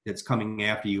that's coming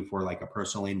after you for like a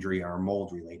personal injury or a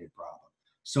mold related problem.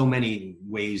 So many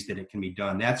ways that it can be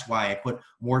done. That's why I put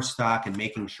more stock in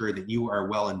making sure that you are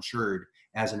well insured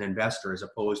as an investor, as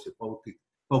opposed to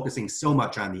focusing so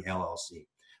much on the LLC.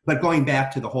 But going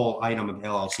back to the whole item of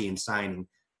LLC and signing,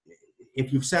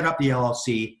 if you've set up the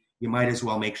LLC, you might as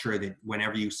well make sure that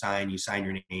whenever you sign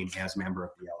your name as a member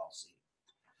of the LLC.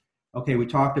 Okay, we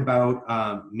talked about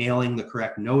mailing the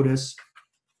correct notice.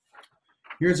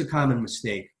 Here's a common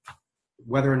mistake,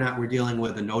 whether or not we're dealing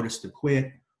with a notice to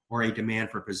quit or a demand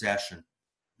for possession.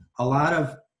 A lot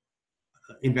of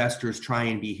investors try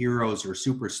and be heroes or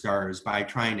superstars by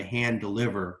trying to hand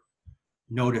deliver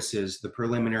notices, the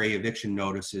preliminary eviction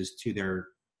notices, to their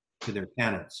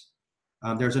tenants.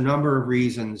 There's a number of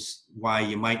reasons why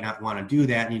you might not want to do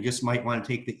that, and you just might want to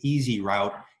take the easy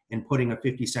route and putting a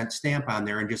 50-cent stamp on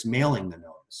there and just mailing the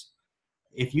notice.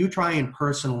 If you try and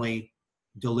personally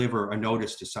deliver a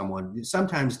notice to someone,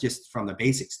 sometimes just from the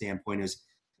basic standpoint is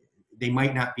they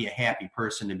might not be a happy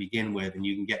person to begin with, and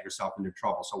you can get yourself into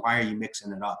trouble. So why are you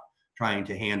mixing it up trying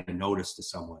to hand a notice to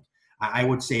someone? I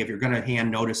would say if you're going to hand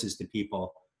notices to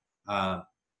people,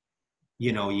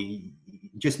 you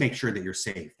just make sure that you're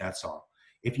safe. That's all.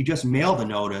 If you just mail the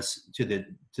notice to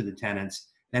the tenants,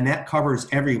 then that covers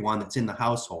everyone that's in the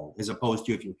household, as opposed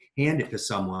to if you hand it to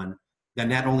someone, then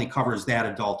that only covers that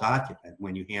adult occupant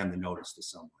when you hand the notice to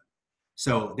someone.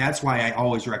 So that's why I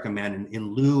always recommend,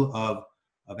 in lieu of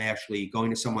actually going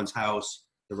to someone's house,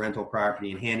 the rental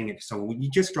property, and handing it to someone, you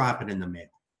just drop it in the mail.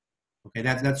 Okay,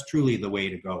 that's truly the way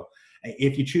to go.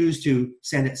 If you choose to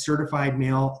send it certified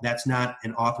mail, that's not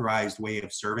an authorized way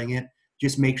of serving it.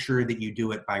 Just make sure that you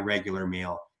do it by regular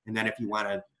mail. And then if you want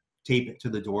to tape it to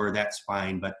the door, that's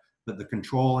fine. But the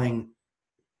controlling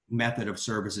method of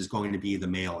service is going to be the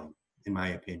mailing, in my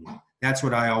opinion. That's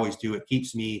what I always do. It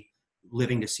keeps me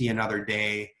living to see another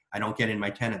day. I don't get in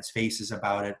my tenants' faces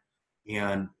about it.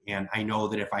 And I know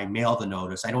that if I mail the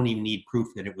notice, I don't even need proof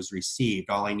that it was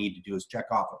received. All I need to do is check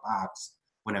off a box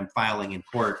when I'm filing in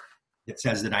court that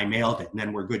says that I mailed it, and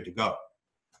then we're good to go.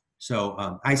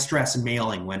 So I stress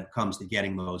mailing when it comes to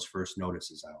getting those first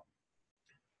notices out.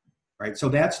 Right, so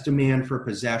that's demand for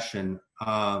possession.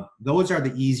 Those are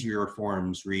the easier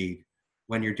forms, Reed,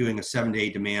 when you're doing a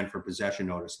 7-day demand for possession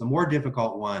notice. The more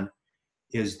difficult one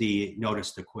is the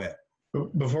notice to quit.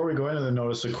 Before we go into the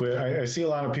notice to quit, I see a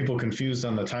lot of people confused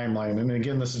on the timeline. And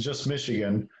again, this is just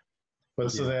Michigan,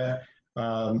 but so that,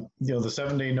 the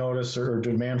 7-day notice or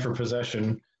demand for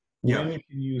possession, when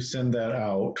can you send that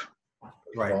out?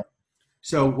 Right.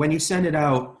 So when you send it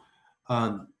out,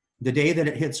 the day that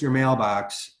it hits your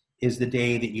mailbox is the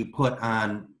day that you put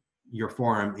on your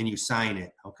form and you sign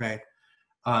it, okay?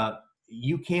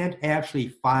 You can't actually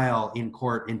file in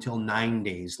court until 9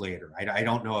 days later. I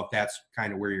don't know if that's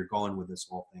kind of where you're going with this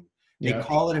whole thing. They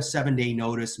call it a 7-day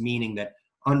notice, meaning that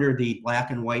under the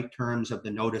black and white terms of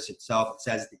the notice itself, it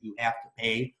says that you have to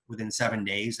pay within 7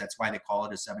 days. That's why they call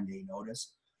it a 7-day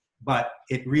notice. But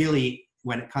it really,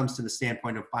 when it comes to the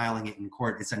standpoint of filing it in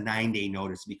court, it's a 9-day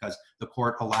notice, because the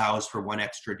court allows for 1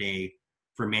 extra day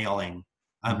for mailing.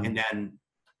 And then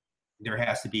there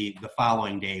has to be the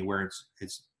following day where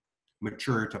it's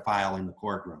mature to file in the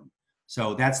courtroom.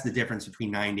 So that's the difference between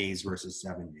 9 days versus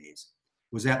 7 days.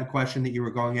 Was that the question that you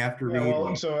were going after, Reed?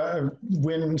 Well,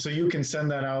 so you can send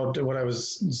that out. What I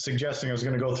was suggesting, I was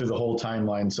going to go through the whole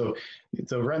timeline. So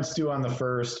the rent's due on the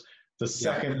 1st. The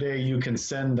second day you can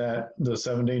send the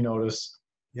 7-day notice.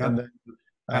 Yeah. And then,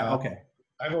 okay.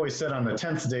 I've always said on the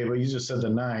 10th day, but you just said the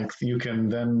 9th. You can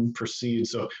then proceed.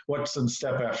 So what's the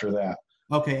step after that?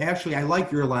 Okay, actually, I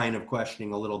like your line of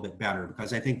questioning a little bit better,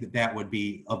 because I think that would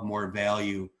be of more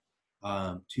value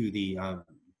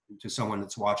to someone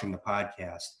that's watching the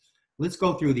podcast. Let's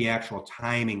go through the actual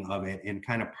timing of it and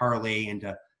kind of parlay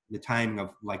into the timing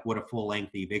of like what a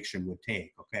full-length eviction would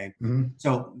take, okay?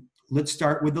 So let's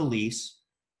start with the lease.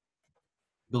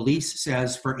 The lease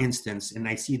says, for instance, and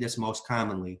I see this most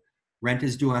commonly, rent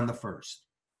is due on the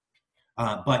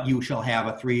 1st, but you shall have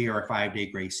a 3 or a 5 day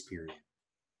grace period.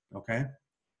 Okay?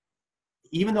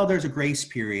 Even though there's a grace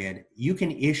period, you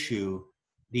can issue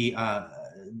the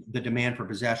demand for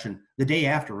possession the day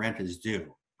after rent is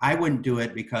due. I wouldn't do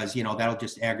it because, you know, that'll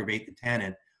just aggravate the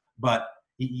tenant, but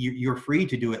you're free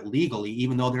to do it legally,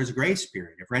 even though there's a grace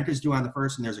period. If rent is due on the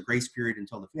 1st and there's a grace period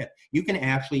until the 5th, you can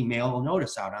actually mail a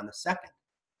notice out on the 2nd.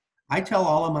 I tell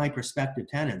all of my prospective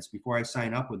tenants before I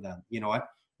sign up with them, you know what?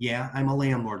 Yeah, I'm a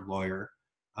landlord lawyer.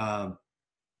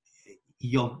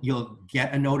 You'll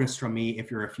get a notice from me if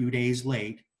you're a few days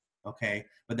late, okay?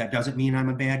 But that doesn't mean I'm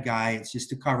a bad guy. It's just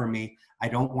to cover me. I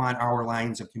don't want our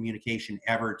lines of communication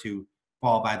ever to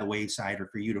fall by the wayside or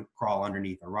for you to crawl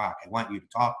underneath a rock. I want you to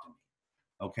talk to me,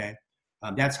 okay?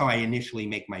 That's how I initially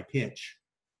make my pitch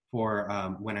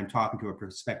for when I'm talking to a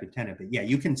prospective tenant. But yeah,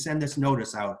 you can send this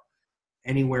notice out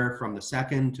anywhere from the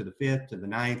 2nd to the 5th to the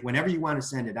 9th. Whenever you want to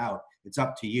send it out, it's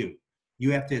up to you.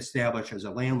 You have to establish as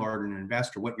a landlord and an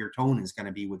investor what your tone is going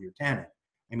to be with your tenant.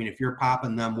 I mean, if you're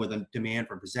popping them with a demand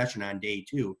for possession on day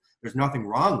 2, there's nothing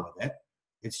wrong with it.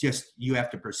 It's just you have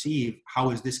to perceive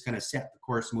how is this going to set the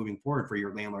course moving forward for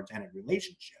your landlord-tenant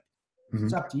relationship. Mm-hmm.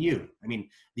 It's up to you. I mean,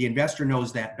 the investor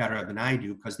knows that better than I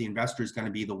do because the investor is going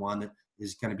to be the one that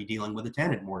is going to be dealing with the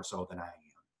tenant more so than I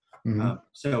am. Mm-hmm.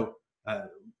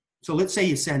 So let's say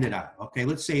you send it out. Okay,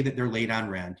 let's say that they're late on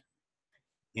rent,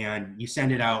 and you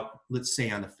send it out, let's say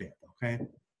on the 5th, okay?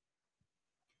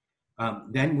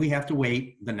 Then we have to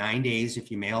wait the 9 days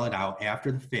if you mail it out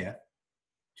after the 5th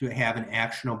to have an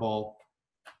actionable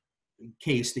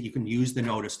case that you can use the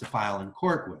notice to file in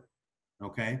court with,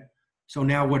 okay? So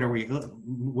now what are we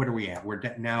at? We're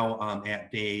now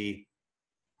at day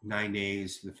 9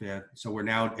 days, the 5th. So we're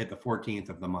now at the 14th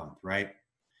of the month, right?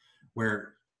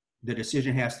 Where the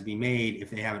decision has to be made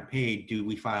if they haven't paid, do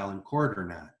we file in court or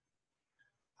not?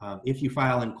 If you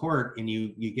file in court and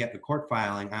you get the court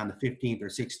filing on the 15th or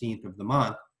 16th of the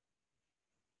month,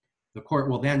 the court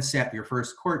will then set your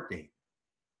first court date,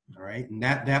 all right? And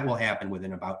that will happen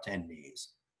within about 10 days.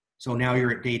 So now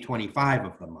you're at day 25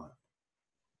 of the month.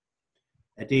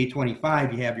 At day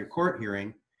 25, you have your court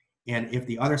hearing, and if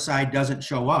the other side doesn't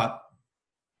show up,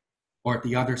 or if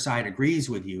the other side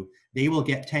agrees with you, they will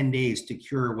get 10 days to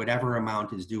cure whatever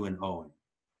amount is due and owing.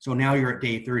 So now you're at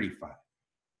day 35,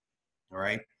 all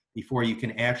right? Before you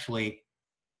can actually,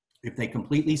 if they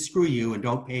completely screw you and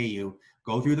don't pay you,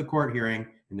 go through the court hearing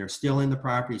and they're still in the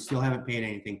property, still haven't paid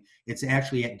anything, it's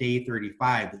actually at day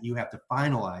 35 that you have to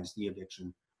finalize the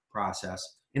eviction process.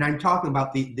 And I'm talking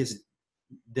about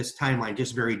this timeline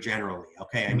just very generally,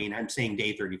 okay? I mean, I'm saying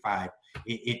day 35.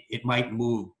 It might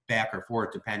move back or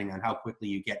forth depending on how quickly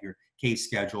you get your case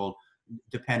scheduled,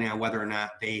 depending on whether or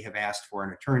not they have asked for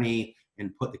an attorney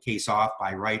and put the case off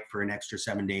by right for an extra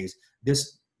 7 days.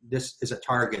 This is a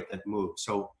target that moves.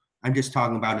 So I'm just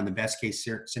talking about in the best case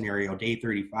scenario, day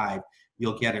 35,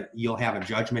 you'll have a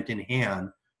judgment in hand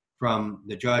from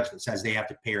the judge that says they have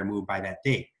to pay or move by that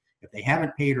date. If they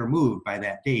haven't paid or moved by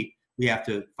that date, we have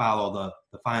to follow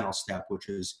the final step, which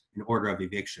is an order of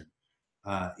eviction.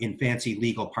 In fancy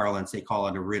legal parlance, they call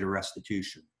it a writ of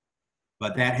restitution.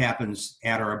 But that happens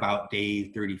at or about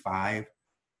day 35.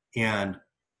 And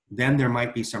then there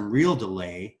might be some real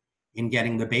delay in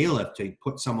getting the bailiff to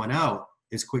put someone out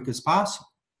as quick as possible.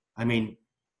 I mean,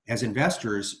 as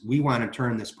investors, we want to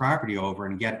turn this property over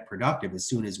and get it productive as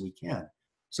soon as we can.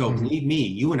 So believe me,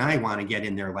 you and I want to get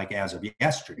in there like as of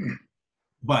yesterday.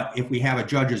 But if we have a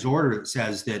judge's order that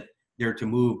says that they're to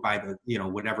move by the,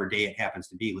 whatever day it happens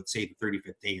to be, let's say the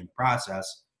 35th day in the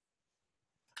process,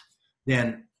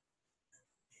 then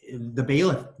the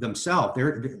bailiff themselves,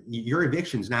 your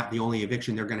eviction is not the only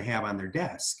eviction they're going to have on their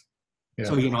desk. Yeah.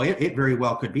 So, it very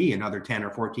well could be another 10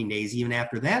 or 14 days even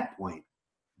after that point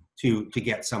to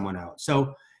get someone out.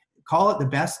 So call it the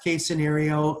best case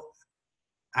scenario.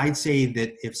 I'd say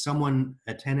that if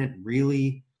a tenant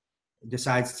really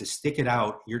decides to stick it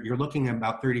out, you're looking at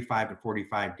about 35 to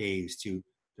 45 days to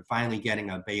finally getting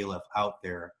a bailiff out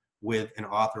there with an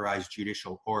authorized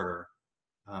judicial order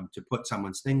to put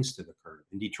someone's things to the curb.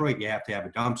 In Detroit, you have to have a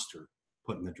dumpster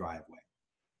put in the driveway,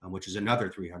 which is another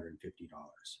 $350.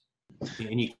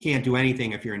 And you can't do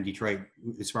anything if you're in Detroit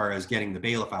as far as getting the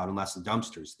bailiff out unless the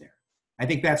dumpster's there. I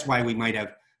think that's why we might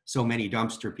have so many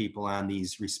dumpster people on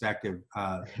these respective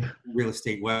real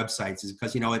estate websites, is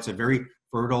because, it's a very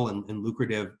fertile and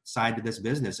lucrative side to this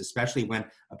business, especially when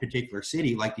a particular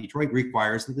city like Detroit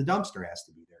requires that the dumpster has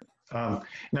to be there.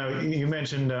 Now, you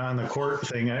mentioned on the court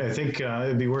thing, I think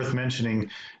it'd be worth mentioning.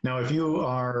 Now, if you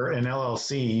are an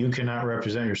LLC, you cannot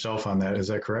represent yourself on that. Is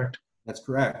that correct? That's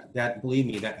correct. That, believe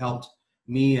me, that helped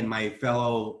me and my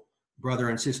fellow brother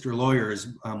and sister lawyers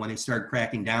when they started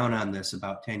cracking down on this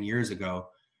about 10 years ago.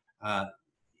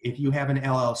 If you have an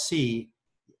LLC,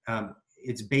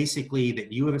 it's basically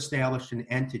that you have established an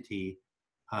entity,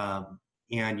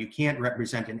 and you can't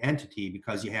represent an entity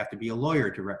because you have to be a lawyer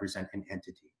to represent an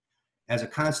entity. As a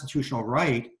constitutional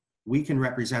right, we can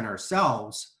represent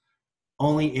ourselves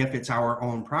only if it's our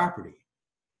own property.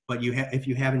 But if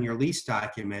you have in your lease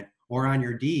document or on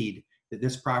your deed that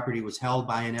this property was held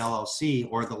by an LLC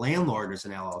or the landlord is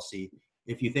an LLC,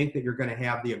 if you think that you're going to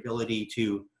have the ability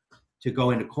to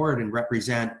go into court and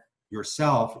represent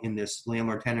yourself in this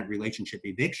landlord-tenant relationship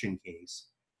eviction case,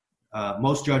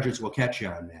 most judges will catch you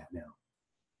on that now.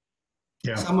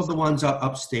 Yeah. Some of the ones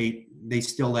upstate, they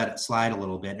still let it slide a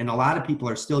little bit. And a lot of people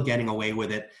are still getting away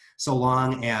with it so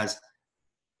long as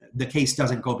the case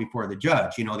doesn't go before the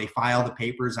judge. You know, they file the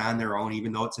papers on their own,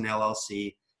 even though it's an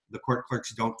LLC. The court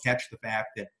clerks don't catch the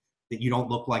fact that you don't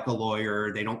look like a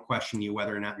lawyer. They don't question you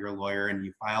whether or not you're a lawyer, and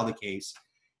you file the case.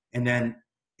 And then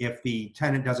if the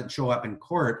tenant doesn't show up in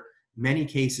court, many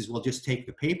cases will just take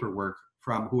the paperwork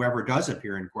from whoever does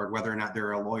appear in court, whether or not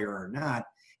they're a lawyer or not.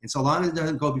 And so long as it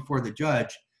doesn't go before the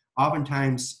judge,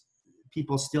 oftentimes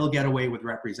people still get away with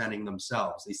representing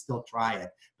themselves. They still try it.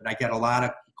 But I get a lot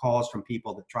of calls from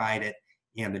people that tried it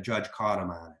and the judge caught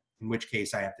them on it, in which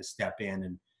case I have to step in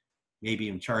and maybe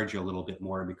even charge you a little bit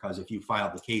more, because if you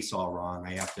filed the case all wrong,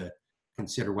 I have to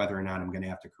consider whether or not I'm going to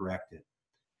have to correct it.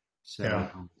 So, Yeah.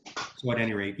 So at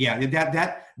any rate, yeah,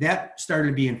 that started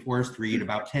to be enforced, Reed,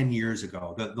 about 10 years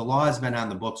ago. The law has been on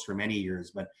the books for many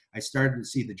years, but I started to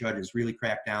see the judges really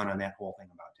crack down on that whole thing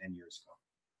about 10 years ago.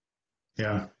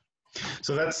 Yeah.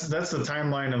 So that's the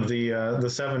timeline of the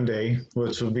 7-day,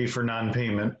 which would be for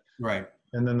non-payment. Right.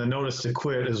 And then the notice to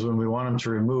quit is when we want them to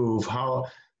remove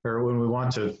when we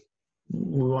want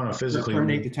to physically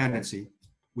terminate the tenancy.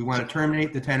 We want to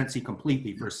terminate the tenancy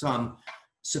completely for some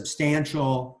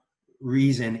substantial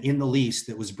reason in the lease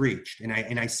that was breached. And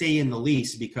I say in the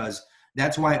lease because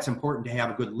that's why it's important to have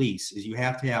a good lease, is you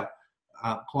have to have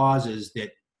clauses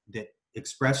that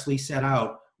expressly set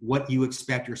out what you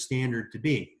expect your standard to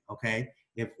be. Okay.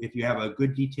 If you have a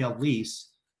good detailed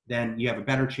lease, then you have a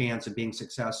better chance of being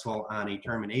successful on a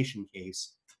termination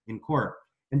case in court.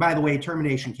 And by the way,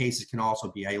 termination cases can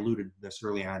also be, I alluded to this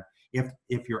early on,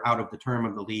 if you're out of the term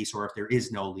of the lease, or if there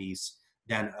is no lease,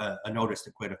 then a notice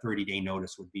to quit, a 30-day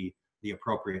notice, would be the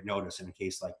appropriate notice in a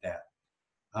case like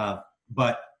that.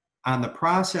 But on the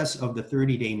process of the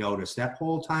 30-day notice, that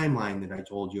whole timeline that I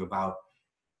told you about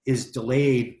is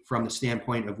delayed from the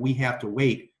standpoint of we have to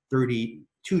wait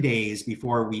 32 days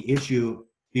before we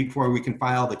can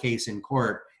file the case in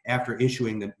court after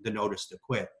issuing the notice to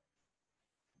quit,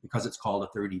 because it's called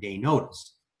a 30-day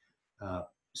notice.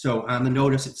 So on the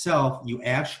notice itself,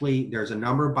 there's a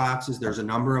number of boxes, there's a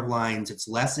number of lines. It's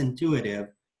less intuitive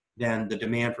than the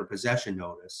demand for possession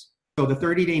notice. So the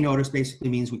 30-day notice basically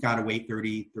means we got to wait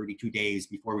 32 days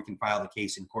before we can file the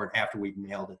case in court after we've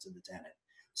mailed it to the tenant.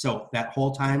 So that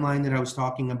whole timeline that I was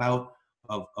talking about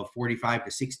of 45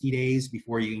 to 60 days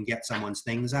before you can get someone's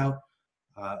things out,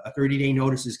 a 30-day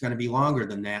notice is going to be longer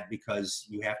than that, because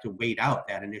you have to wait out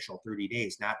that initial 30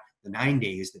 days, not the 9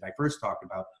 days that I first talked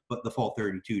about, but the full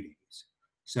 32 days.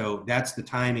 So that's the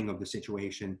timing of the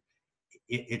situation.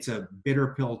 It's a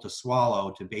bitter pill to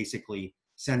swallow to basically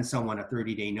send someone a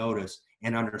 30-day notice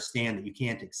and understand that you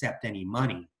can't accept any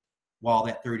money while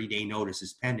that 30-day notice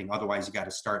is pending. Otherwise, you got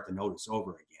to start the notice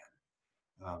over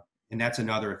again. And that's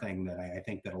another thing that I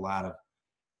think that a lot of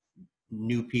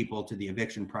new people to the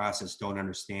eviction process don't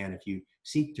understand. If you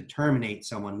seek to terminate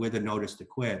someone with a notice to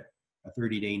quit, a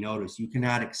 30-day notice, you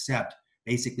cannot accept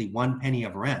basically 1 penny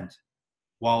of rent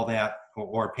while that,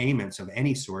 or payments of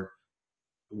any sort,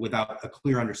 without a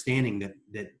clear understanding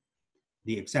that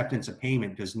the acceptance of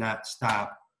payment does not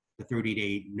stop the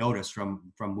 30-day notice from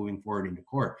moving forward into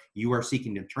court. You are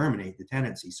seeking to terminate the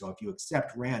tenancy. So if you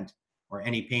accept rent or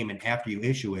any payment after you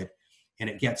issue it, and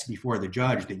it gets before the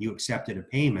judge that you accepted a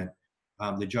payment,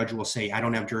 the judge will say, I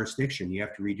don't have jurisdiction. You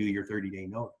have to redo your 30-day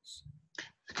notice.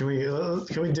 Can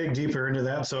we dig deeper into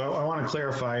that? So I want to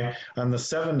clarify, on the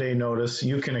 7-day notice,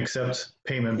 you can accept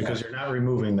payment because you're not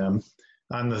removing them.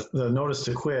 On the notice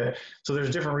to quit, so there's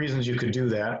different reasons you could do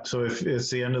that. So if it's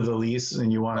the end of the lease and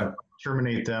you want to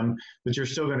terminate them, but you're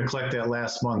still going to collect that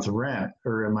last month of rent,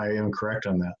 or am I incorrect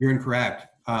on that? You're incorrect.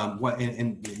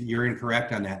 And you're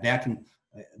incorrect on that.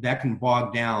 That can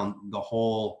bog down the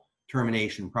whole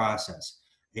termination process.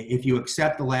 If you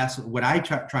accept the last, what I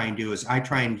try and do is I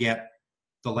try and get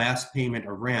the last payment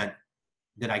of rent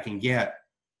that I can get,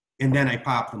 and then I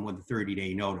pop them with a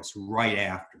 30-day notice right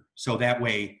after. So that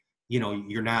way,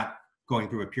 you're not going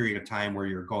through a period of time where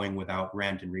you're going without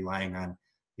rent and relying on,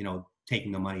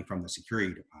 taking the money from the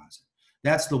security deposit.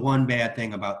 That's the one bad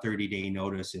thing about 30-day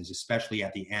notices, especially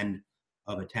at the end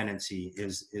of a tenancy,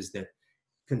 is that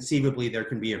conceivably there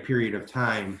can be a period of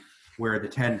time where the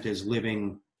tenant is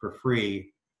living for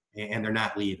free and they're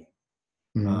not leaving.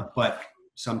 But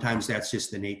sometimes that's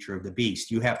just the nature of the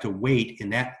beast. You have to wait in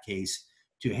that case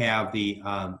to have the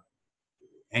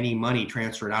any money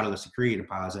transferred out of the security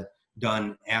deposit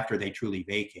done after they truly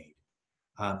vacate.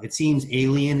 It seems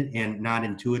alien and not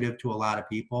intuitive to a lot of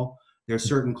people. There are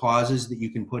certain clauses that you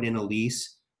can put in a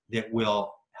lease that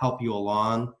will help you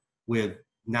along with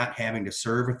not having to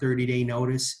serve a 30-day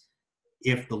notice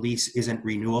if the lease isn't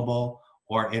renewable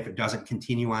or if it doesn't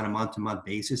continue on a month-to-month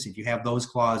basis. If you have those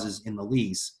clauses in the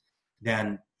lease,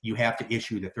 then you have to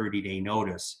issue the 30-day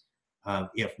notice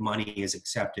if money is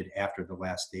accepted after the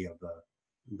last day of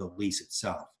the lease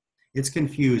itself. It's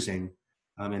confusing,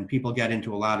 and people get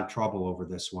into a lot of trouble over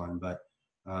this one, but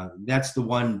that's the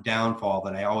one downfall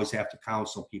that I always have to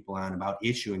counsel people on about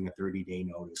issuing a 30-day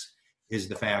notice, is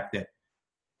the fact that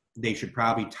they should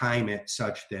probably time it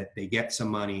such that they get some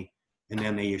money and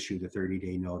then they issue the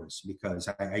 30-day notice. Because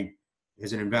I,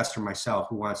 as an investor myself,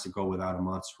 who wants to go without a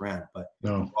month's rent? But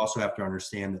you also have to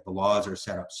understand that the laws are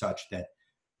set up such that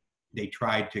they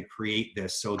tried to create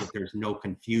this so that there's no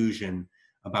confusion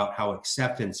about how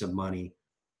acceptance of money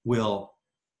will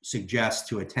suggest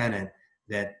to a tenant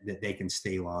that they can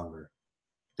stay longer.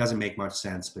 Doesn't make much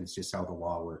sense, but it's just how the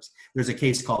law works. There's a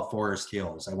case called Forest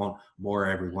Hills. I won't bore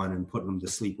everyone and put them to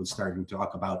sleep with starting to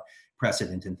talk about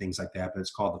precedent and things like that, but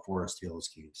it's called the Forest Hills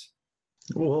case.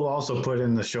 We'll also put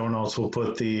in the show notes, we'll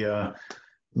put the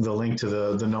link to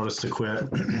the notice to quit.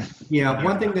 Yeah,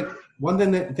 one thing that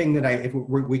if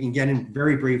we can get in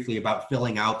very briefly about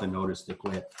filling out the notice to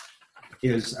quit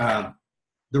is the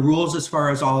rules as far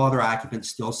as all other occupants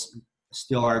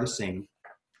still are the same.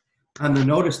 On the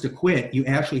notice to quit, you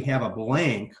actually have a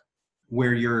blank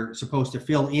where you're supposed to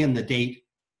fill in the date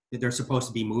that they're supposed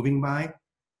to be moving by.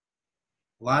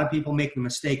 A lot of people make the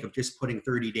mistake of just putting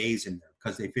 30 days in there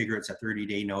because they figure it's a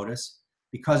 30-day notice.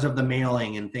 Because of the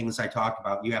mailing and things I talked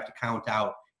about, you have to count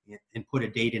out and put a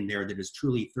date in there that is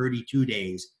truly 32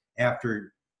 days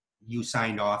after you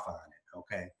signed off on it,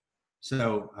 okay?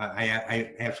 So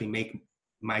I actually make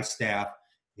my staff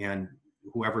and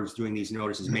whoever's doing these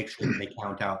notices make sure that they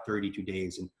count out 32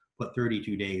 days and put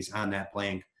 32 days on that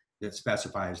blank that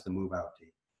specifies the move out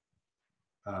date.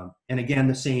 And again,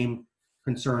 the same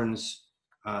concerns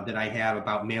that I have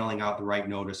about mailing out the right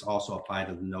notice also apply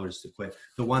to the notice to quit.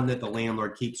 The one that the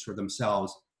landlord keeps for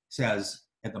themselves says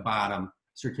at the bottom,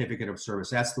 certificate of service.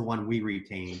 That's the one we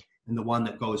retain. And the one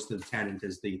that goes to the tenant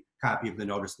is the copy of the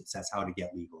notice that says how to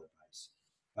get legal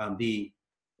advice. The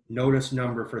notice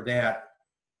number for that,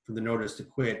 for the notice to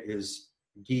quit, is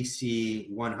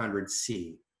DC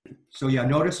 100C. So yeah,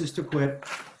 notices to quit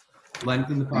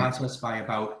lengthen the process by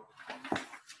about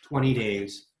 20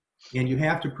 days. And you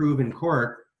have to prove in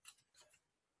court,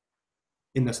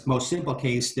 in the most simple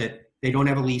case, that they don't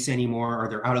have a lease anymore, or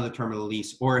they're out of the term of the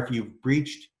lease, or if you've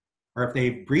breached, or if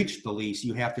they've breached the lease,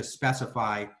 you have to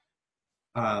specify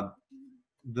the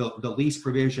lease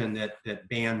provision that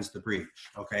bans the breach,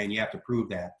 okay? And you have to prove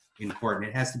that in court, and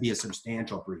it has to be a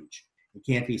substantial breach. It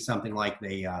can't be something like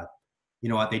they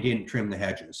didn't trim the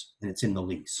hedges and it's in the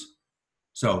lease.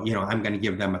 So, I'm going to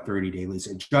give them a 30-day lease.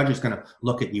 A judge is going to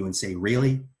look at you and say,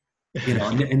 really?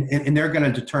 And they're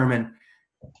going to determine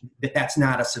that that's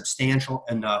not a substantial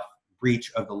enough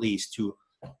breach of the lease to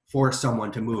force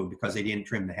someone to move because they didn't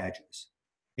trim the hedges.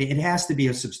 It has to be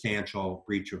a substantial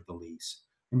breach of the lease.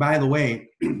 And by the way,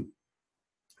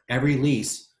 every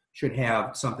lease should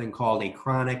have something called a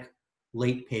chronic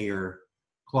late payer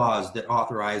clause that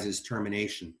authorizes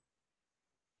termination.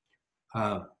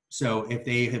 So if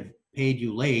they have paid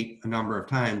you late a number of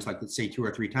times, like let's say 2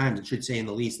 or 3 times, it should say in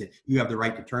the lease that you have the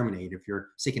right to terminate. If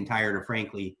you're sick and tired of,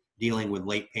 frankly, dealing with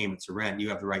late payments of rent, you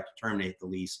have the right to terminate the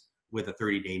lease with a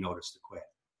 30-day notice to quit.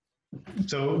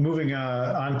 So moving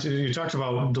on to, you talked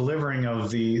about delivering of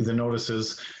the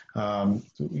notices.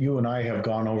 You and I have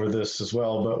gone over this as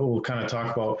well, but we'll kind of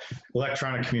talk about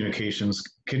electronic communications.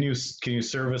 Can you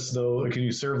service those? Can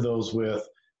you serve those with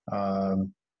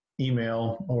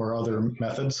email or other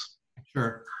methods?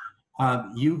 Sure.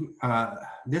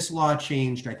 This law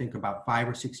changed, I think, about 5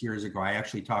 or 6 years ago. I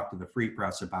actually talked to the Free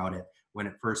Press about it when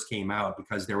it first came out,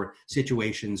 because there were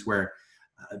situations where,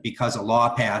 because a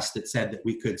law passed that said that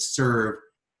we could serve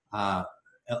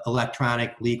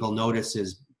electronic legal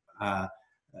notices,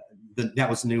 that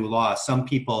was the new law. Some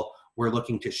people were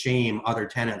looking to shame other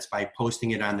tenants by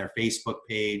posting it on their Facebook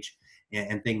page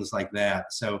and things like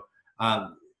that. So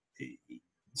Um,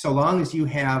 so long as you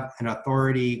have an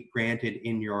authority granted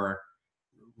in your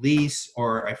lease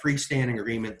or a freestanding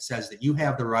agreement that says that you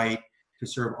have the right to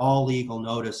serve all legal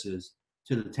notices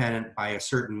to the tenant by a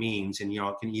certain means, and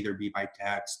it can either be by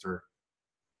text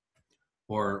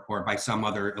or by some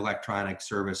other electronic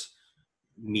service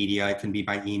media. It can be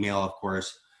by email, of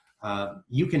course.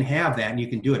 You can have that and you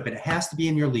can do it, but it has to be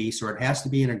in your lease, or it has to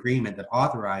be an agreement that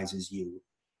authorizes you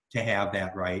to have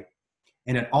that right.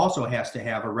 And it also has to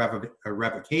have a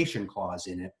revocation clause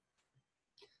in it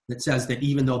that says that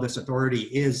even though this authority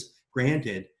is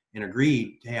granted and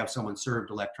agreed to have someone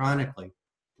served electronically,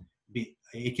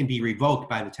 it can be revoked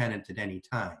by the tenant at any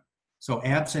time. So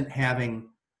absent having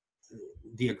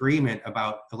the agreement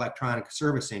about electronic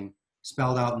servicing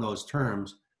spelled out in those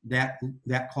terms, that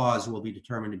clause will be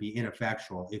determined to be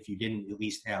ineffectual if you didn't at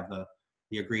least have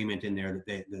the agreement in there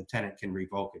that the tenant can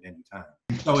revoke at any time.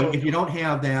 So if you don't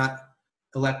have that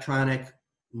electronic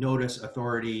notice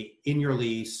authority in your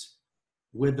lease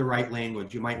with the right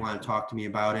language, you might want to talk to me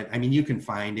about it. I mean, you can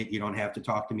find it. You don't have to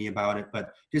talk to me about it,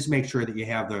 but just make sure that you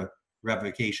have the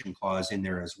revocation clause in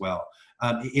there as well.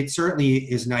 It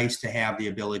certainly is nice to have the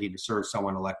ability to serve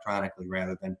someone electronically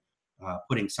rather than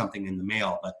putting something in the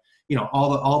mail. But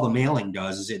all the mailing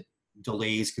does is it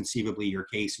delays conceivably your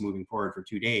case moving forward for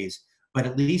 2 days. But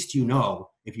at least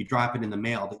if you drop it in the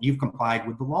mail, that you've complied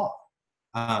with the law.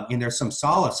 And there's some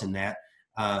solace in that,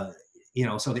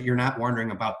 so that you're not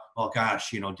wondering about, oh gosh,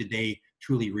 did they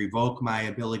truly revoke my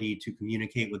ability to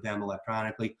communicate with them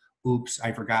electronically? Oops,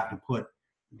 I forgot to put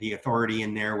the authority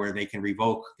in there where they can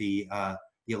revoke the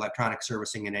electronic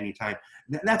servicing at any time.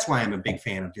 That's why I'm a big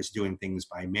fan of just doing things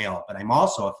by mail. But I'm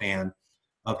also a fan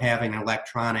of having an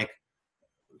electronic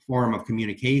form of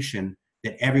communication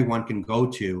that everyone can go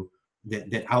to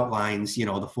that outlines,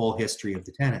 the full history of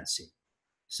the tenancy.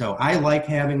 So I like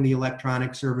having the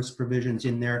electronic service provisions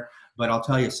in there, but I'll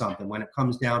tell you something, when it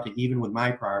comes down to, even with my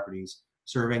properties,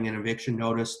 serving an eviction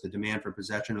notice, the demand for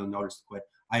possession of the notice to quit,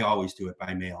 I always do it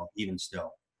by mail, even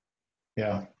still.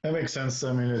 Yeah, that makes sense.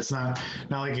 I mean, it's not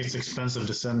like it's expensive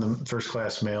to send them first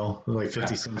class mail, like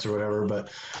 50 cents or whatever,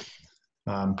 but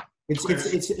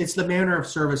it's the manner of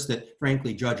service that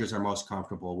frankly judges are most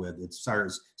comfortable with as far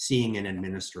as seeing and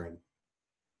administering.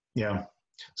 Yeah.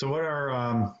 So what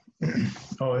are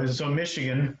so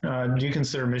Michigan, do you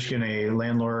consider Michigan a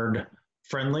landlord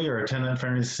friendly or a tenant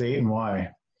friendly state, and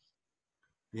why?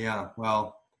 Yeah,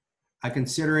 well, I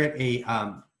consider it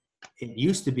it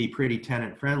used to be pretty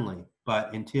tenant friendly,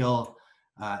 but until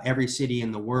every city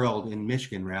in the world, in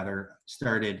Michigan rather,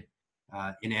 started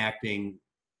enacting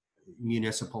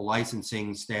municipal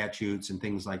licensing statutes and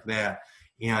things like that.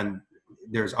 And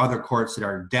there's other courts that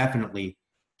are definitely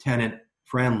tenant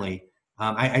friendly.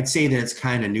 I'd say that it's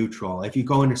kind of neutral. If you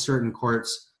go into certain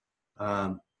courts,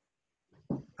 I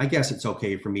guess it's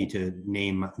okay for me to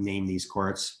name these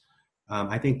courts.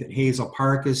 I think that Hazel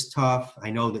Park is tough.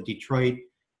 I know that Detroit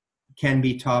can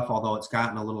be tough, although it's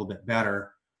gotten a little bit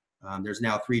better. There's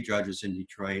now 3 judges in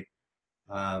Detroit.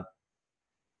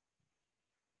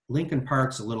 Lincoln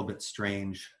Park's a little bit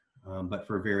strange, but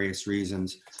for various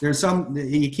reasons.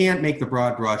 You can't make the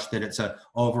broad brush that it's a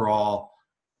overall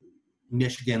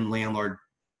Michigan landlord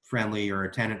friendly or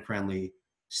a tenant friendly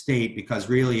state, because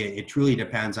really it truly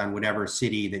depends on whatever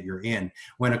city that you're in.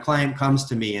 When a client comes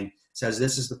to me and says,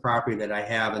 this is the property that I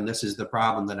have and this is the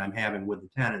problem that I'm having with the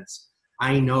tenants,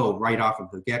 I know right off of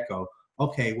the get-go,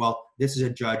 okay, well, this is a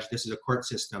judge, this is a court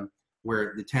system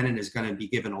where the tenant is going to be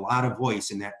given a lot of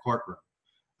voice in that courtroom.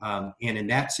 And in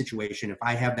that situation, if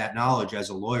I have that knowledge as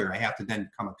a lawyer, I have to then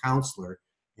become a counselor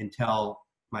and tell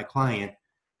my client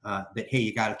that, hey,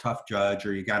 you got a tough judge,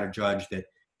 or you got a judge that,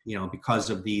 because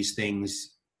of these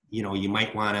things, you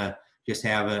might want to just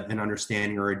have an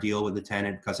understanding or a deal with the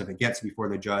tenant, because if it gets before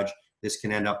the judge, this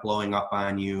can end up blowing up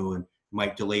on you and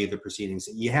might delay the proceedings.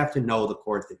 You have to know the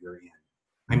court that you're in.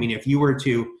 I mean, if you were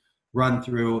to run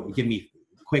through, give me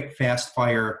quick, fast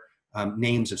fire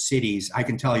names of cities, I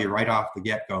can tell you right off the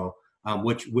get-go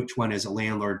which one is a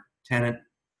landlord, tenant,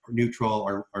 or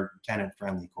neutral, or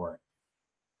tenant-friendly court.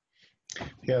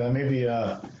 Yeah, that may be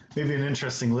an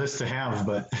interesting list to have,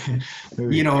 but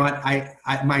maybe. You know what? I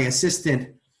my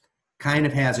assistant kind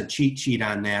of has a cheat sheet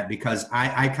on that, because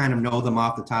I kind of know them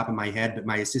off the top of my head, but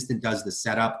my assistant does the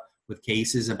setup with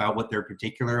cases about what they're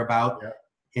particular about. Yeah.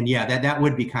 And yeah, that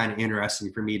would be kind of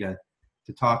interesting for me to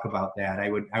talk about that. I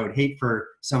would hate for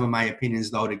some of my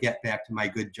opinions though to get back to my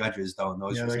good judges though in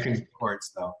those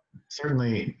courts though.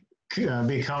 Certainly be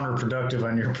counterproductive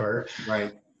on your part.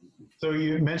 Right. So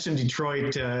you mentioned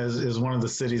Detroit is one of the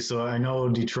cities. So I know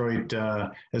Detroit,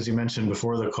 as you mentioned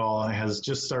before the call, has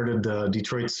just started the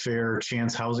Detroit's Fair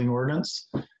Chance Housing Ordinance.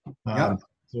 Yep.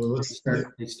 So let's.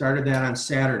 They started that on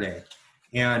Saturday.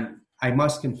 And I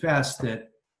must confess that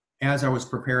as I was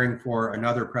preparing for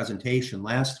another presentation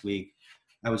last week,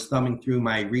 I was thumbing through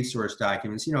my resource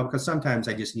documents, because sometimes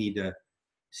I just need to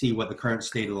see what the current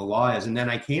state of the law is. And then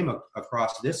I came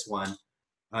across this one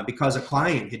because a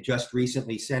client had just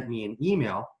recently sent me an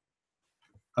email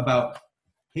about,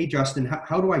 hey, Justin,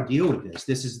 how do I deal with this?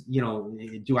 This is,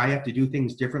 do I have to do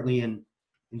things differently in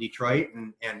Detroit?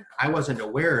 And I wasn't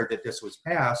aware that this was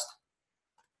passed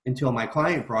until my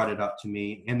client brought it up to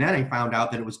me. And then I found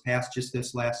out that it was passed just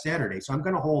this last Saturday. So I'm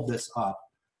going to hold this up.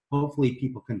 Hopefully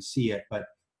people can see it. But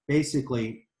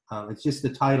basically, it's just the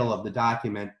title of the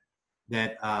document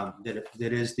that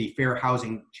is the Fair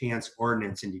Housing Chance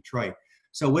Ordinance in Detroit.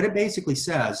 So what it basically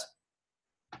says,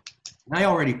 and I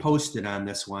already posted on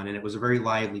this one, and it was a very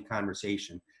lively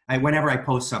conversation. Whenever I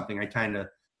post something, I kind of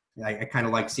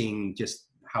like seeing just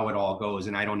how it all goes,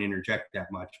 and I don't interject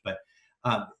that much. But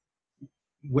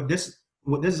what this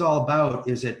is all about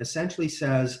is it essentially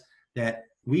says that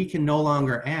we can no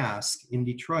longer ask in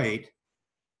Detroit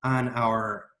on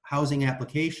our housing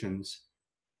applications.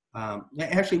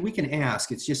 Actually, we can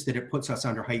ask. It's just that it puts us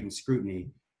under heightened scrutiny.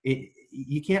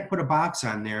 You can't put a box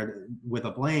on there with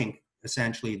a blank,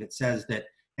 essentially, that says that,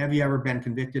 have you ever been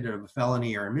convicted of a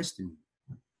felony or a misdemeanor?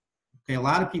 Okay, a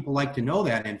lot of people like to know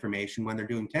that information when they're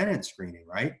doing tenant screening,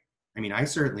 right? I mean, I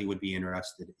certainly would be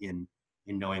interested in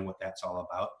knowing what that's all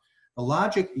about. The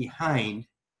logic behind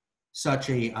such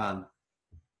an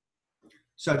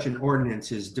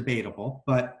ordinance is debatable,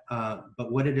 but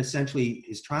what it essentially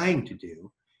is trying to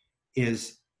do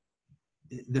is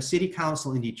the city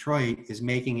council in Detroit is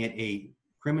making it a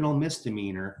criminal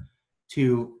misdemeanor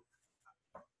to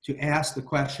ask the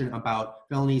question about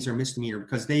felonies or misdemeanor,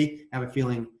 because they have a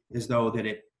feeling as though that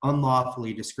it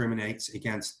unlawfully discriminates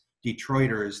against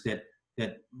Detroiters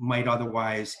that might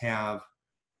otherwise have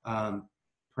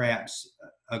perhaps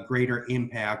a greater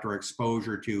impact or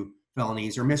exposure to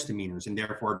felonies or misdemeanors and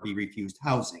therefore be refused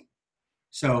housing.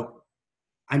 So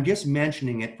I'm just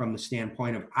mentioning it from the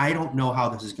standpoint of, I don't know how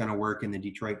this is going to work in the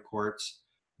Detroit courts,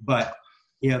 but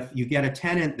if you get a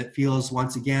tenant that feels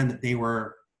once again that they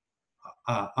were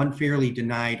unfairly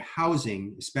denied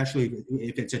housing, especially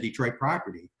if it's a Detroit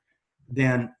property,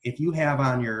 then if you have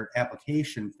on your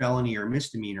application felony or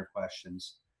misdemeanor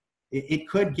questions, it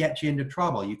could get you into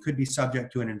trouble. You could be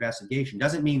subject to an investigation.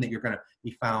 Doesn't mean that you're going to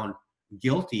be found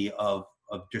guilty of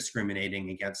discriminating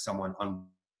against someone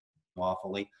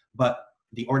unlawfully, but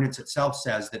the ordinance itself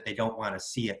says that they don't want to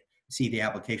see the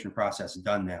application process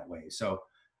done that way. So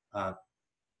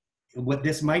what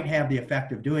this might have the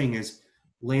effect of doing is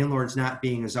landlords not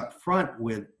being as upfront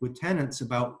with tenants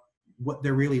about what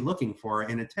they're really looking for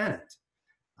in a tenant.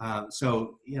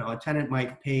 So, a tenant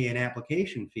might pay an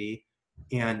application fee,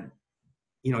 and,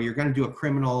 you're going to do a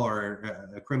criminal or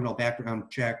a criminal background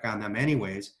check on them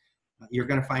anyways. You're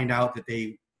going to find out that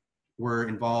they were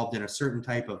involved in a certain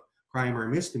type of crime or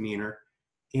misdemeanor,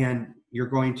 and you're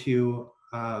going to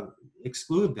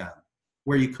exclude them,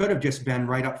 where you could have just been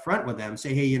right up front with them,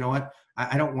 say, hey, you know what,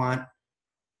 I don't want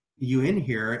you in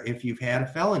here if you've had a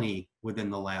felony within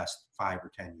the last 5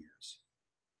 or 10 years.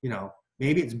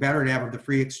 Maybe it's better to have the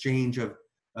free exchange of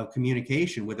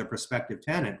communication with a prospective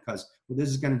tenant, because what this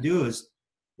is going to do is,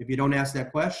 if you don't ask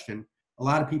that question, a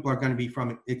lot of people are going to be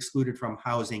excluded from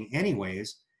housing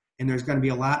anyways, and there's going to be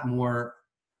a lot more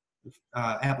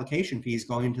application fees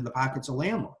going into the pockets of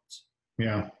landlords.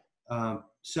 Yeah.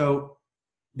 So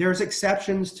there's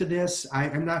exceptions to this.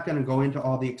 I'm not going to go into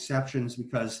all the exceptions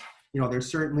because, there's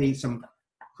certainly some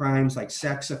crimes like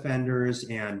sex offenders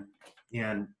and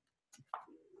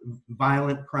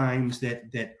violent crimes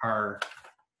that are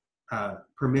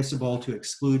permissible to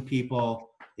exclude people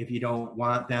if you don't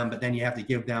want them, but then you have to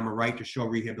give them a right to show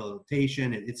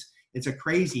rehabilitation. It's a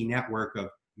crazy network of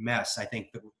mess, I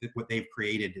think, that what they've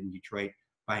created in Detroit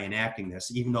by enacting this.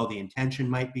 Even though the intention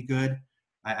might be good,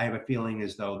 I have a feeling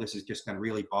as though this is just going to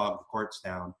really bog the courts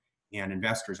down, and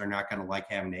investors are not going to like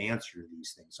having to answer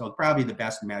these things. So probably the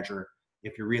best measure,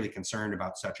 if you're really concerned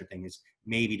about such a thing, is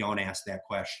maybe don't ask that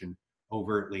question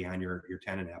overtly on your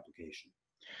tenant application.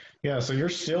 Yeah, so you're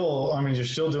still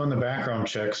doing the background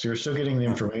checks, you're still getting the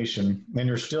information, and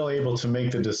you're still able to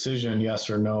make the decision yes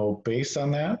or no based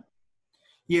on that?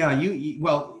 Yeah,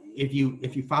 well, if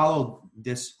you follow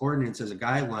this ordinance as a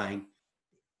guideline,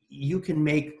 you can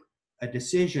make a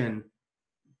decision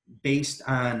based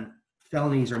on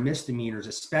felonies or misdemeanors,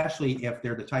 especially if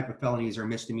they're the type of felonies or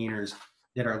misdemeanors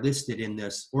that are listed in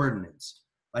this ordinance.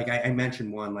 like I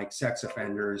mentioned one, like sex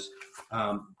offenders,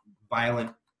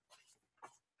 violent,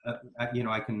 I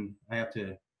have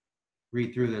to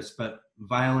read through this, but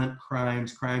violent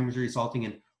crimes resulting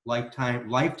in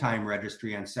lifetime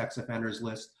registry on sex offenders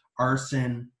list,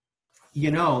 arson.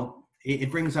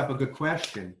 It brings up a good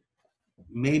question.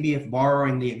 Maybe if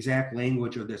borrowing the exact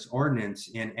language of this ordinance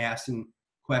and asking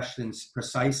questions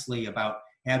precisely about,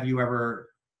 have you ever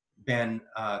been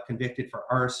convicted for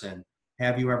arson?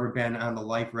 Have you ever been on the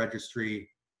life registry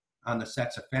on the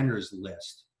sex offenders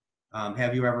list?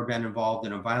 Have you ever been involved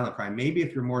in a violent crime? Maybe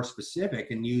if you're more specific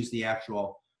and use the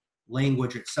actual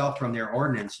language itself from their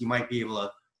ordinance, you might be able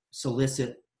to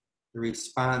solicit the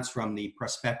response from the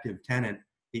prospective tenant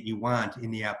that you want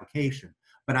in the application.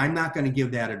 But I'm not going to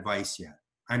give that advice yet.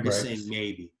 I'm just saying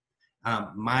maybe.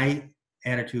 My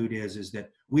attitude is that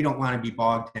we don't want to be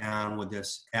bogged down with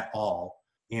this at all.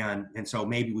 And so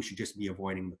maybe we should just be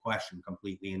avoiding the question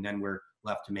completely, and then we're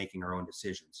left to making our own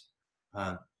decisions.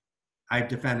 I've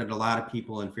defended a lot of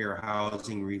people in fair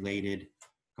housing related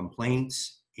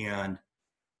complaints, and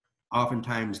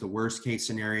oftentimes the worst case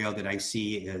scenario that I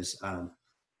see is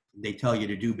they tell you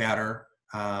to do better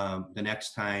the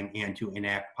next time and to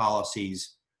enact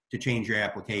policies to change your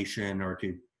application, or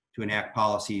to enact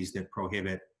policies that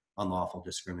prohibit unlawful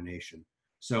discrimination.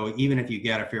 So even if you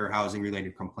get a fair housing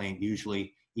related complaint,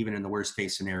 usually even in the worst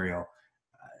case scenario,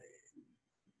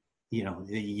 you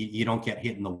don't get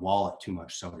hit in the wallet too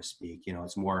much, so to speak.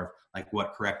 It's more like,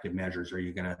 what corrective measures are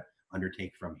you going to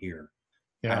undertake from here?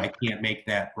 Yeah. I can't make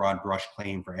that broad brush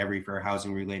claim for every fair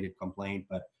housing related complaint,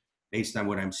 but based on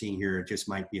what I'm seeing here, it just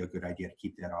might be a good idea to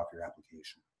keep that off your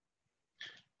application.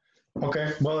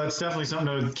 Okay, well, that's definitely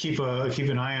something to keep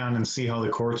an eye on and see how the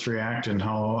courts react and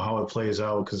how it plays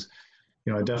out, because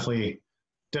it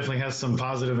definitely has some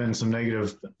positive and some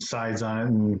negative sides on it,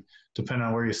 and depending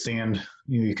on where you stand,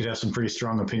 you could have some pretty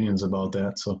strong opinions about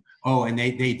that. So and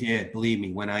they did, believe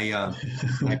me, when I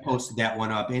posted that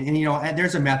one up, and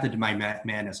there's a method to my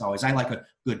madness always. I like a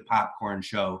good popcorn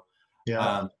show.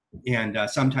 Yeah. And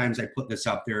sometimes I put this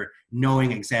up there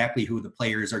knowing exactly who the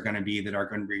players are going to be that are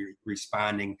going to be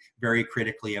responding very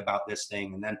critically about this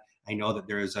thing. And then I know that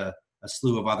there is a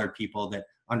slew of other people that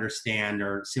understand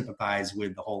or sympathize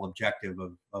with the whole objective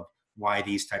of why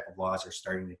these type of laws are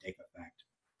starting to take effect.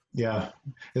 Yeah,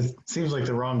 it seems like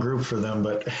the wrong group for them,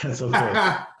 but it's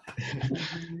okay.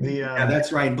 Yeah,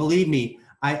 that's right. Believe me,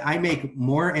 I make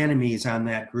more enemies on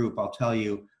that group, I'll tell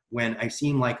you, when I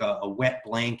seem like a wet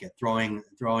blanket, throwing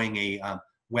a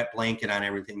wet blanket on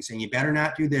everything, saying, you better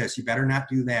not do this, you better not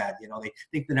do that. They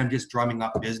think that I'm just drumming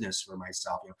up business for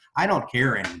myself. I don't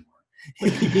care anymore.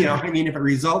 If it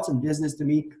results in business to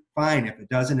me, fine. If it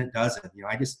doesn't, it doesn't.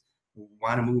 I just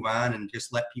want to move on and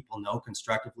just let people know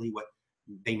constructively what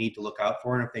they need to look out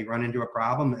for. And if they run into a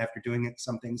problem after doing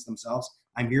some things themselves,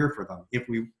 I'm here for them if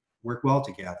we work well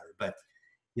together. But,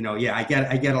 I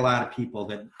get a lot of people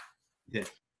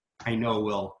that I know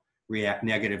will react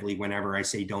negatively whenever I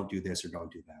say don't do this or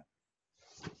don't do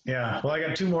that. Yeah, well, I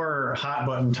got two more hot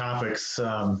button topics.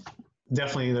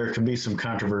 Definitely there could be some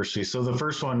controversy. So the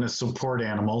first one is support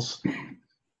animals.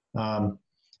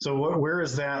 So where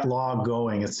is that law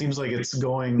going? It seems like it's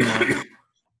going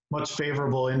much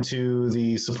favorable into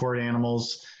the support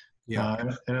animals. Yeah.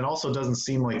 And it also doesn't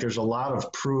seem like there's a lot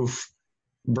of proof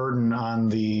burden on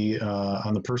the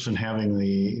person having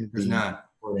the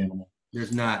support animal.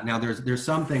 There's not. Now there's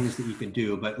some things that you can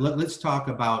do, but let's talk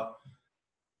about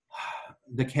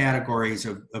the categories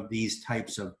of these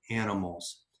types of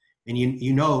animals. And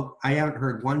I haven't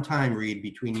heard one time, Reed,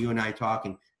 between you and I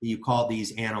talking, that you call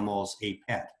these animals a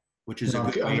pet, which is a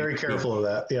good way. I'm very careful of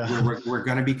that. Yeah. We're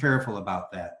going to be careful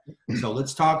about that. So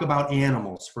let's talk about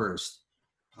animals first.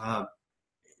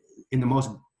 In the most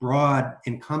broad,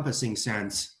 encompassing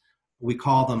sense, we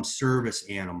call them service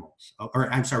animals,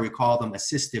 we call them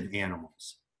assistive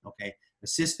animals. Okay,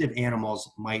 assistive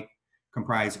animals might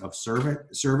comprise of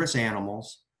service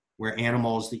animals, where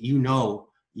animals that you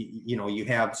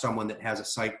have someone that has a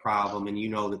sight problem and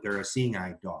that they're a seeing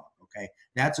eye dog. Okay,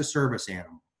 that's a service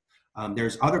animal.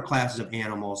 There's other classes of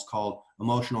animals called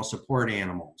emotional support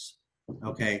animals.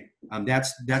 Okay,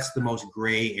 that's the most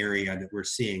gray area that we're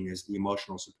seeing is the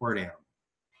emotional support animal.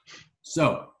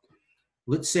 So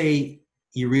let's say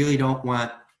you really don't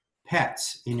want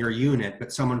pets in your unit,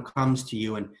 but someone comes to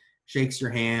you and shakes your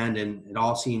hand and it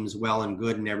all seems well and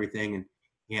good and everything,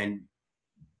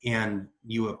 and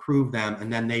you approve them,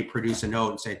 and then they produce a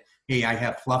note and say, hey, I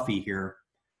have Fluffy here,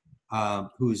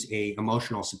 who's a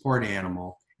emotional support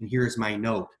animal, and here's my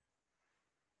note.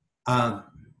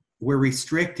 We're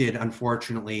restricted,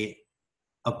 unfortunately,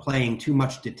 of playing too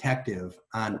much detective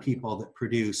on people that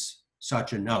produce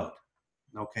such a note,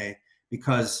 okay?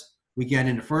 Because we get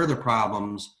into further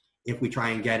problems if we try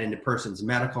and get into person's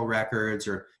medical records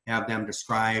or have them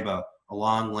describe a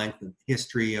long length of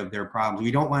history of their problems.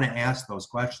 We don't want to ask those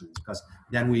questions because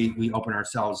then we open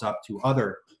ourselves up to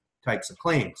other types of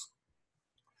claims.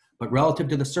 But relative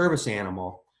to the service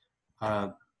animal,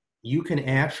 you can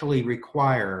actually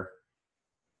require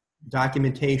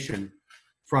documentation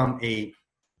from a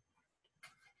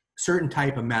certain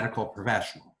type of medical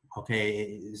professional.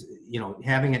 Okay,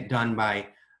 having it done by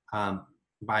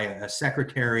a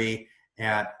secretary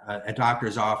at a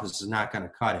doctor's office is not going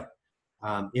to cut it.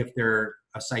 If they're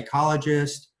a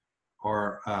psychologist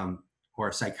or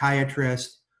a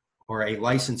psychiatrist or a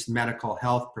licensed medical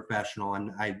health professional,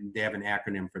 and they have an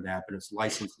acronym for that, but it's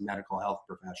licensed medical health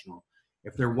professional.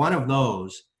 If they're one of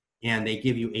those and they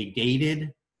give you a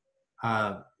dated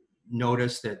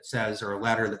notice that says, or a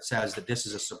letter that says that this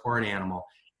is a support animal,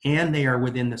 and they are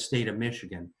within the state of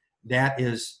Michigan, that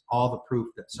is all the proof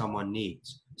that someone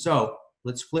needs. So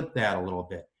let's flip that a little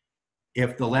bit.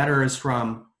 If the letter is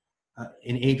from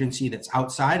an agency that's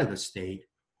outside of the state,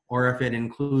 or if it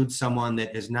includes someone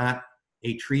that is not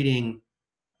a treating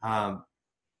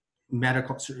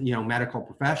medical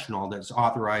professional that's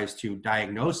authorized to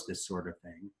diagnose this sort of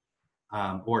thing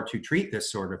or to treat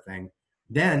this sort of thing,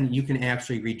 then you can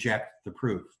actually reject the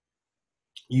proof.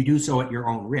 You do so at your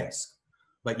own risk,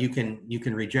 but you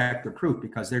can reject the proof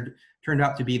because there turned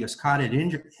out to be this cottage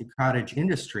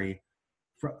industry,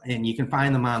 and you can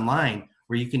find them online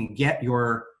where you can get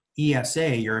your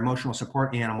ESA, your emotional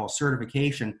support animal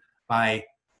certification, by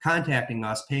contacting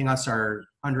us, paying us our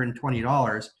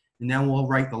 $120, and then we'll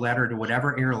write the letter to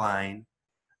whatever airline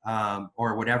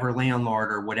or whatever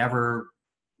landlord or whatever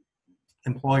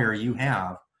employer you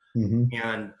have.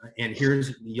 Mm-hmm. And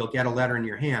you'll get a letter in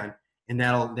your hand, and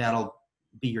that'll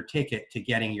be your ticket to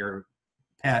getting your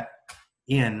pet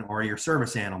in or your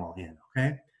service animal in.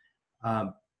 Okay.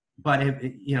 But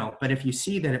if you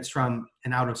see that it's from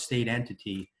an out-of-state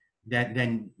entity,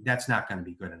 then that's not going to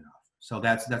be good enough. So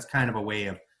that's kind of a way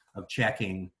of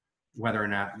checking whether or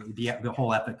not the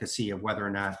whole efficacy of whether or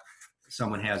not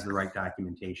someone has the right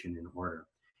documentation in order.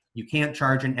 You can't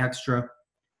charge an extra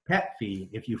pet fee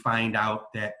if you find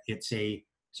out that it's a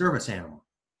service animal.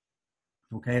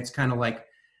 Okay, it's kind of like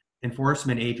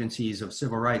enforcement agencies of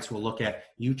civil rights will look at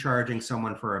you charging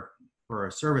someone for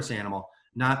a service animal,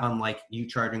 not unlike you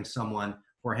charging someone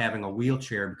for having a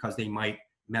wheelchair because they might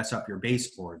mess up your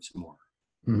baseboards more.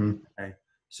 Mm-hmm. Okay,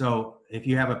 so if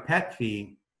you have a pet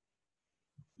fee,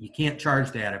 you can't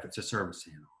charge that if it's a service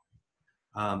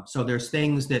animal. So there's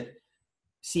things that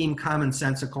seem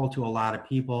commonsensical to a lot of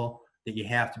people that you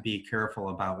have to be careful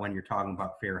about when you're talking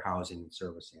about fair housing and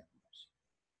service animals.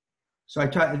 So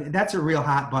that's a real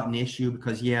hot button issue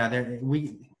because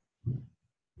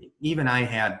even I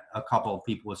had a couple of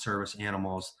people with service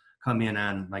animals come in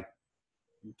on like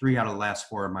 3 out of the last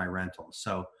 4 of my rentals.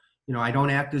 So, I don't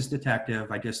act as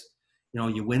detective. I just,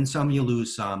 you win some, you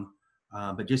lose some,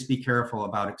 but just be careful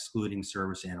about excluding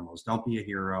service animals. Don't be a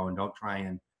hero and don't try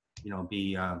and,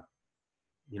 be, a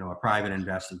private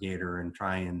investigator and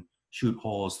try and shoot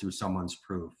holes through someone's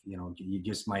proof. You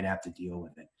just might have to deal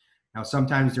with it. Now,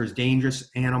 sometimes there's dangerous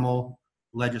animal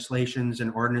legislations and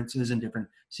ordinances in different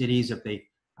cities.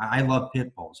 I love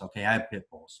pit bulls. Okay, I have pit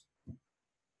bulls.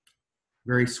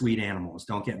 Very sweet animals.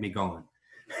 Don't get me going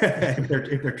if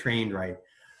they're trained right.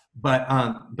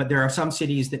 But there are some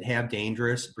cities that have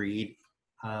dangerous breed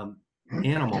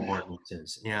animal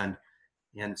ordinances, and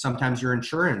sometimes your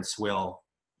insurance will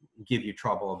give you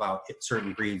trouble about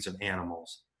certain breeds of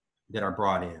animals that are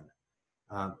brought in.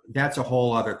 That's a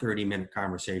whole other 30-minute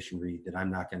conversation, Reed, that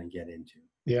I'm not going to get into.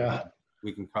 Yeah.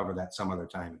 We can cover that some other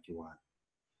time if you want.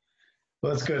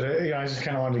 Well, that's good. I just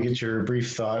kind of wanted to get your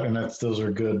brief thought, and those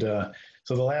are good.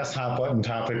 So the last hot button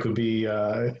topic would be,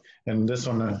 and this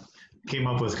one came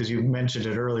up with because you mentioned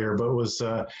it earlier, but was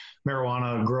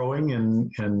marijuana growing,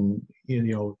 and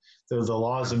the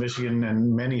laws of Michigan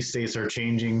and many states are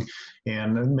changing,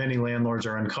 and many landlords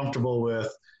are uncomfortable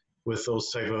with those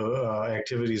type of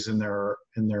activities in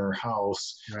their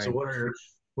house. Right. So what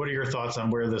are your thoughts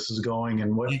on where this is going,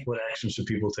 and what action should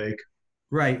people take?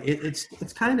 Right.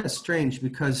 It's kind of strange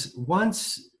because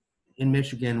once in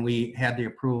Michigan we had the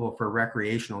approval for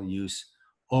recreational use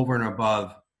over and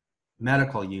above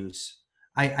medical use,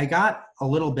 I got a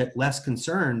little bit less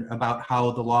concerned about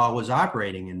how the law was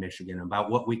operating in Michigan, about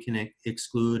what we can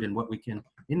exclude and what we can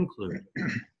include.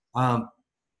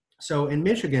 So in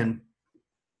Michigan,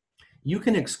 you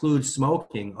can exclude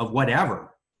smoking of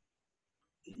whatever,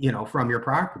 from your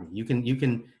property. You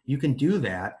can do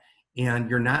that. And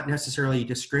you're not necessarily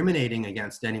discriminating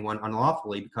against anyone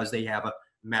unlawfully because they have a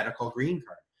medical green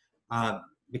card.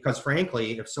 Because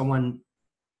frankly, if someone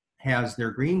has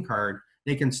their green card,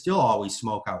 they can still always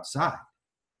smoke outside.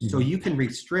 So you can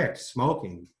restrict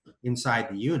smoking inside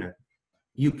the unit.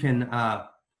 You can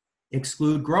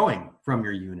exclude growing from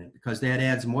your unit because that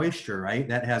adds moisture, right?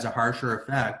 That has a harsher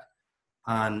effect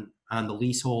on the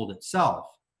leasehold itself.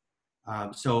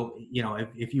 So, you know,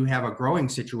 if you have a growing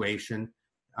situation,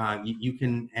 you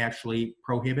can actually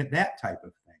prohibit that type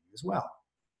of thing as well.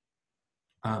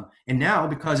 And now,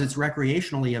 because it's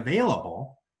recreationally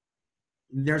available,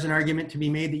 there's an argument to be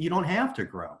made that you don't have to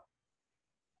grow,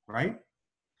 right?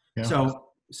 Yeah.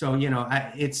 So you know,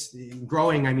 it's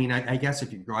growing. I mean, I guess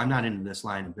if you grow, I'm not into this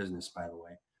line of business, by the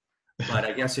way, but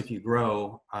I guess if you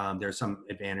grow, there's some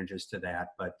advantages to that.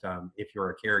 But if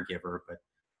you're a caregiver,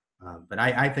 but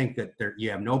I think that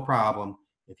you have no problem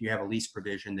if you have a lease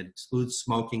provision that excludes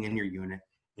smoking in your unit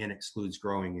and excludes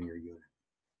growing in your unit.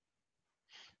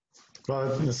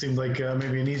 Well, it seemed like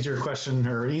maybe an easier question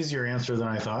or easier answer than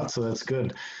I thought, so that's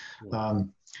good.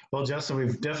 Well, Justin,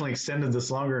 we've definitely extended this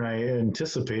longer than I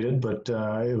anticipated, but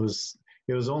it was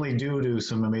only due to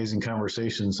some amazing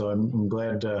conversation. So I'm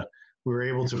glad we were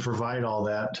able to provide all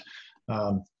that.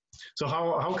 So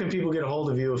how can people get a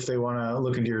hold of you if they want to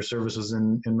look into your services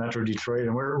in Metro Detroit,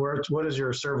 and what is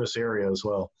your service area as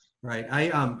well? Right.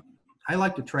 I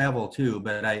like to travel too,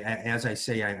 but as I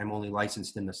say, I'm only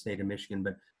licensed in the state of Michigan,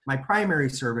 but my primary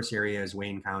service area is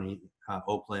Wayne County,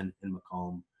 Oakland, and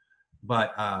Macomb.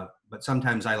 But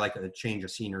sometimes I like a change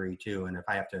of scenery too. And if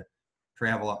I have to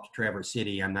travel up to Traverse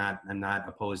City, I'm not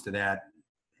opposed to that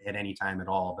at any time at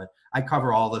all. But I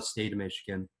cover all the state of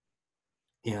Michigan,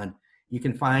 and you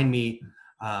can find me,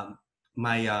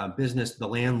 my business,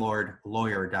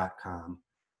 thelandlordlawyer.com.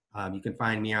 You can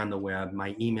find me on the web.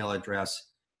 My email address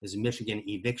is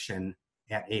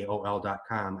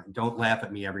michiganeviction@aol.com. Don't laugh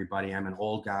at me, everybody. I'm an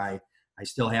old guy. I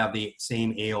still have the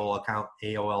same AOL account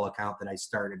that I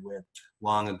started with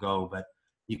long ago, but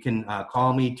you can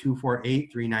call me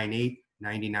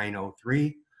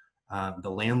 248-398-9903,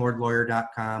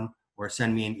 thelandlordlawyer.com, or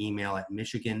send me an email at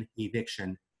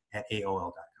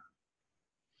michiganeviction@aol.com.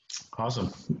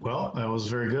 Awesome. Well, that was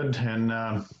very good. And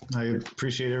I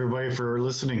appreciate everybody for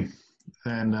listening.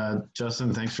 And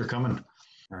Justin, thanks for coming.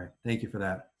 All right. Thank you for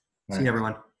that. All See right. you,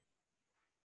 everyone.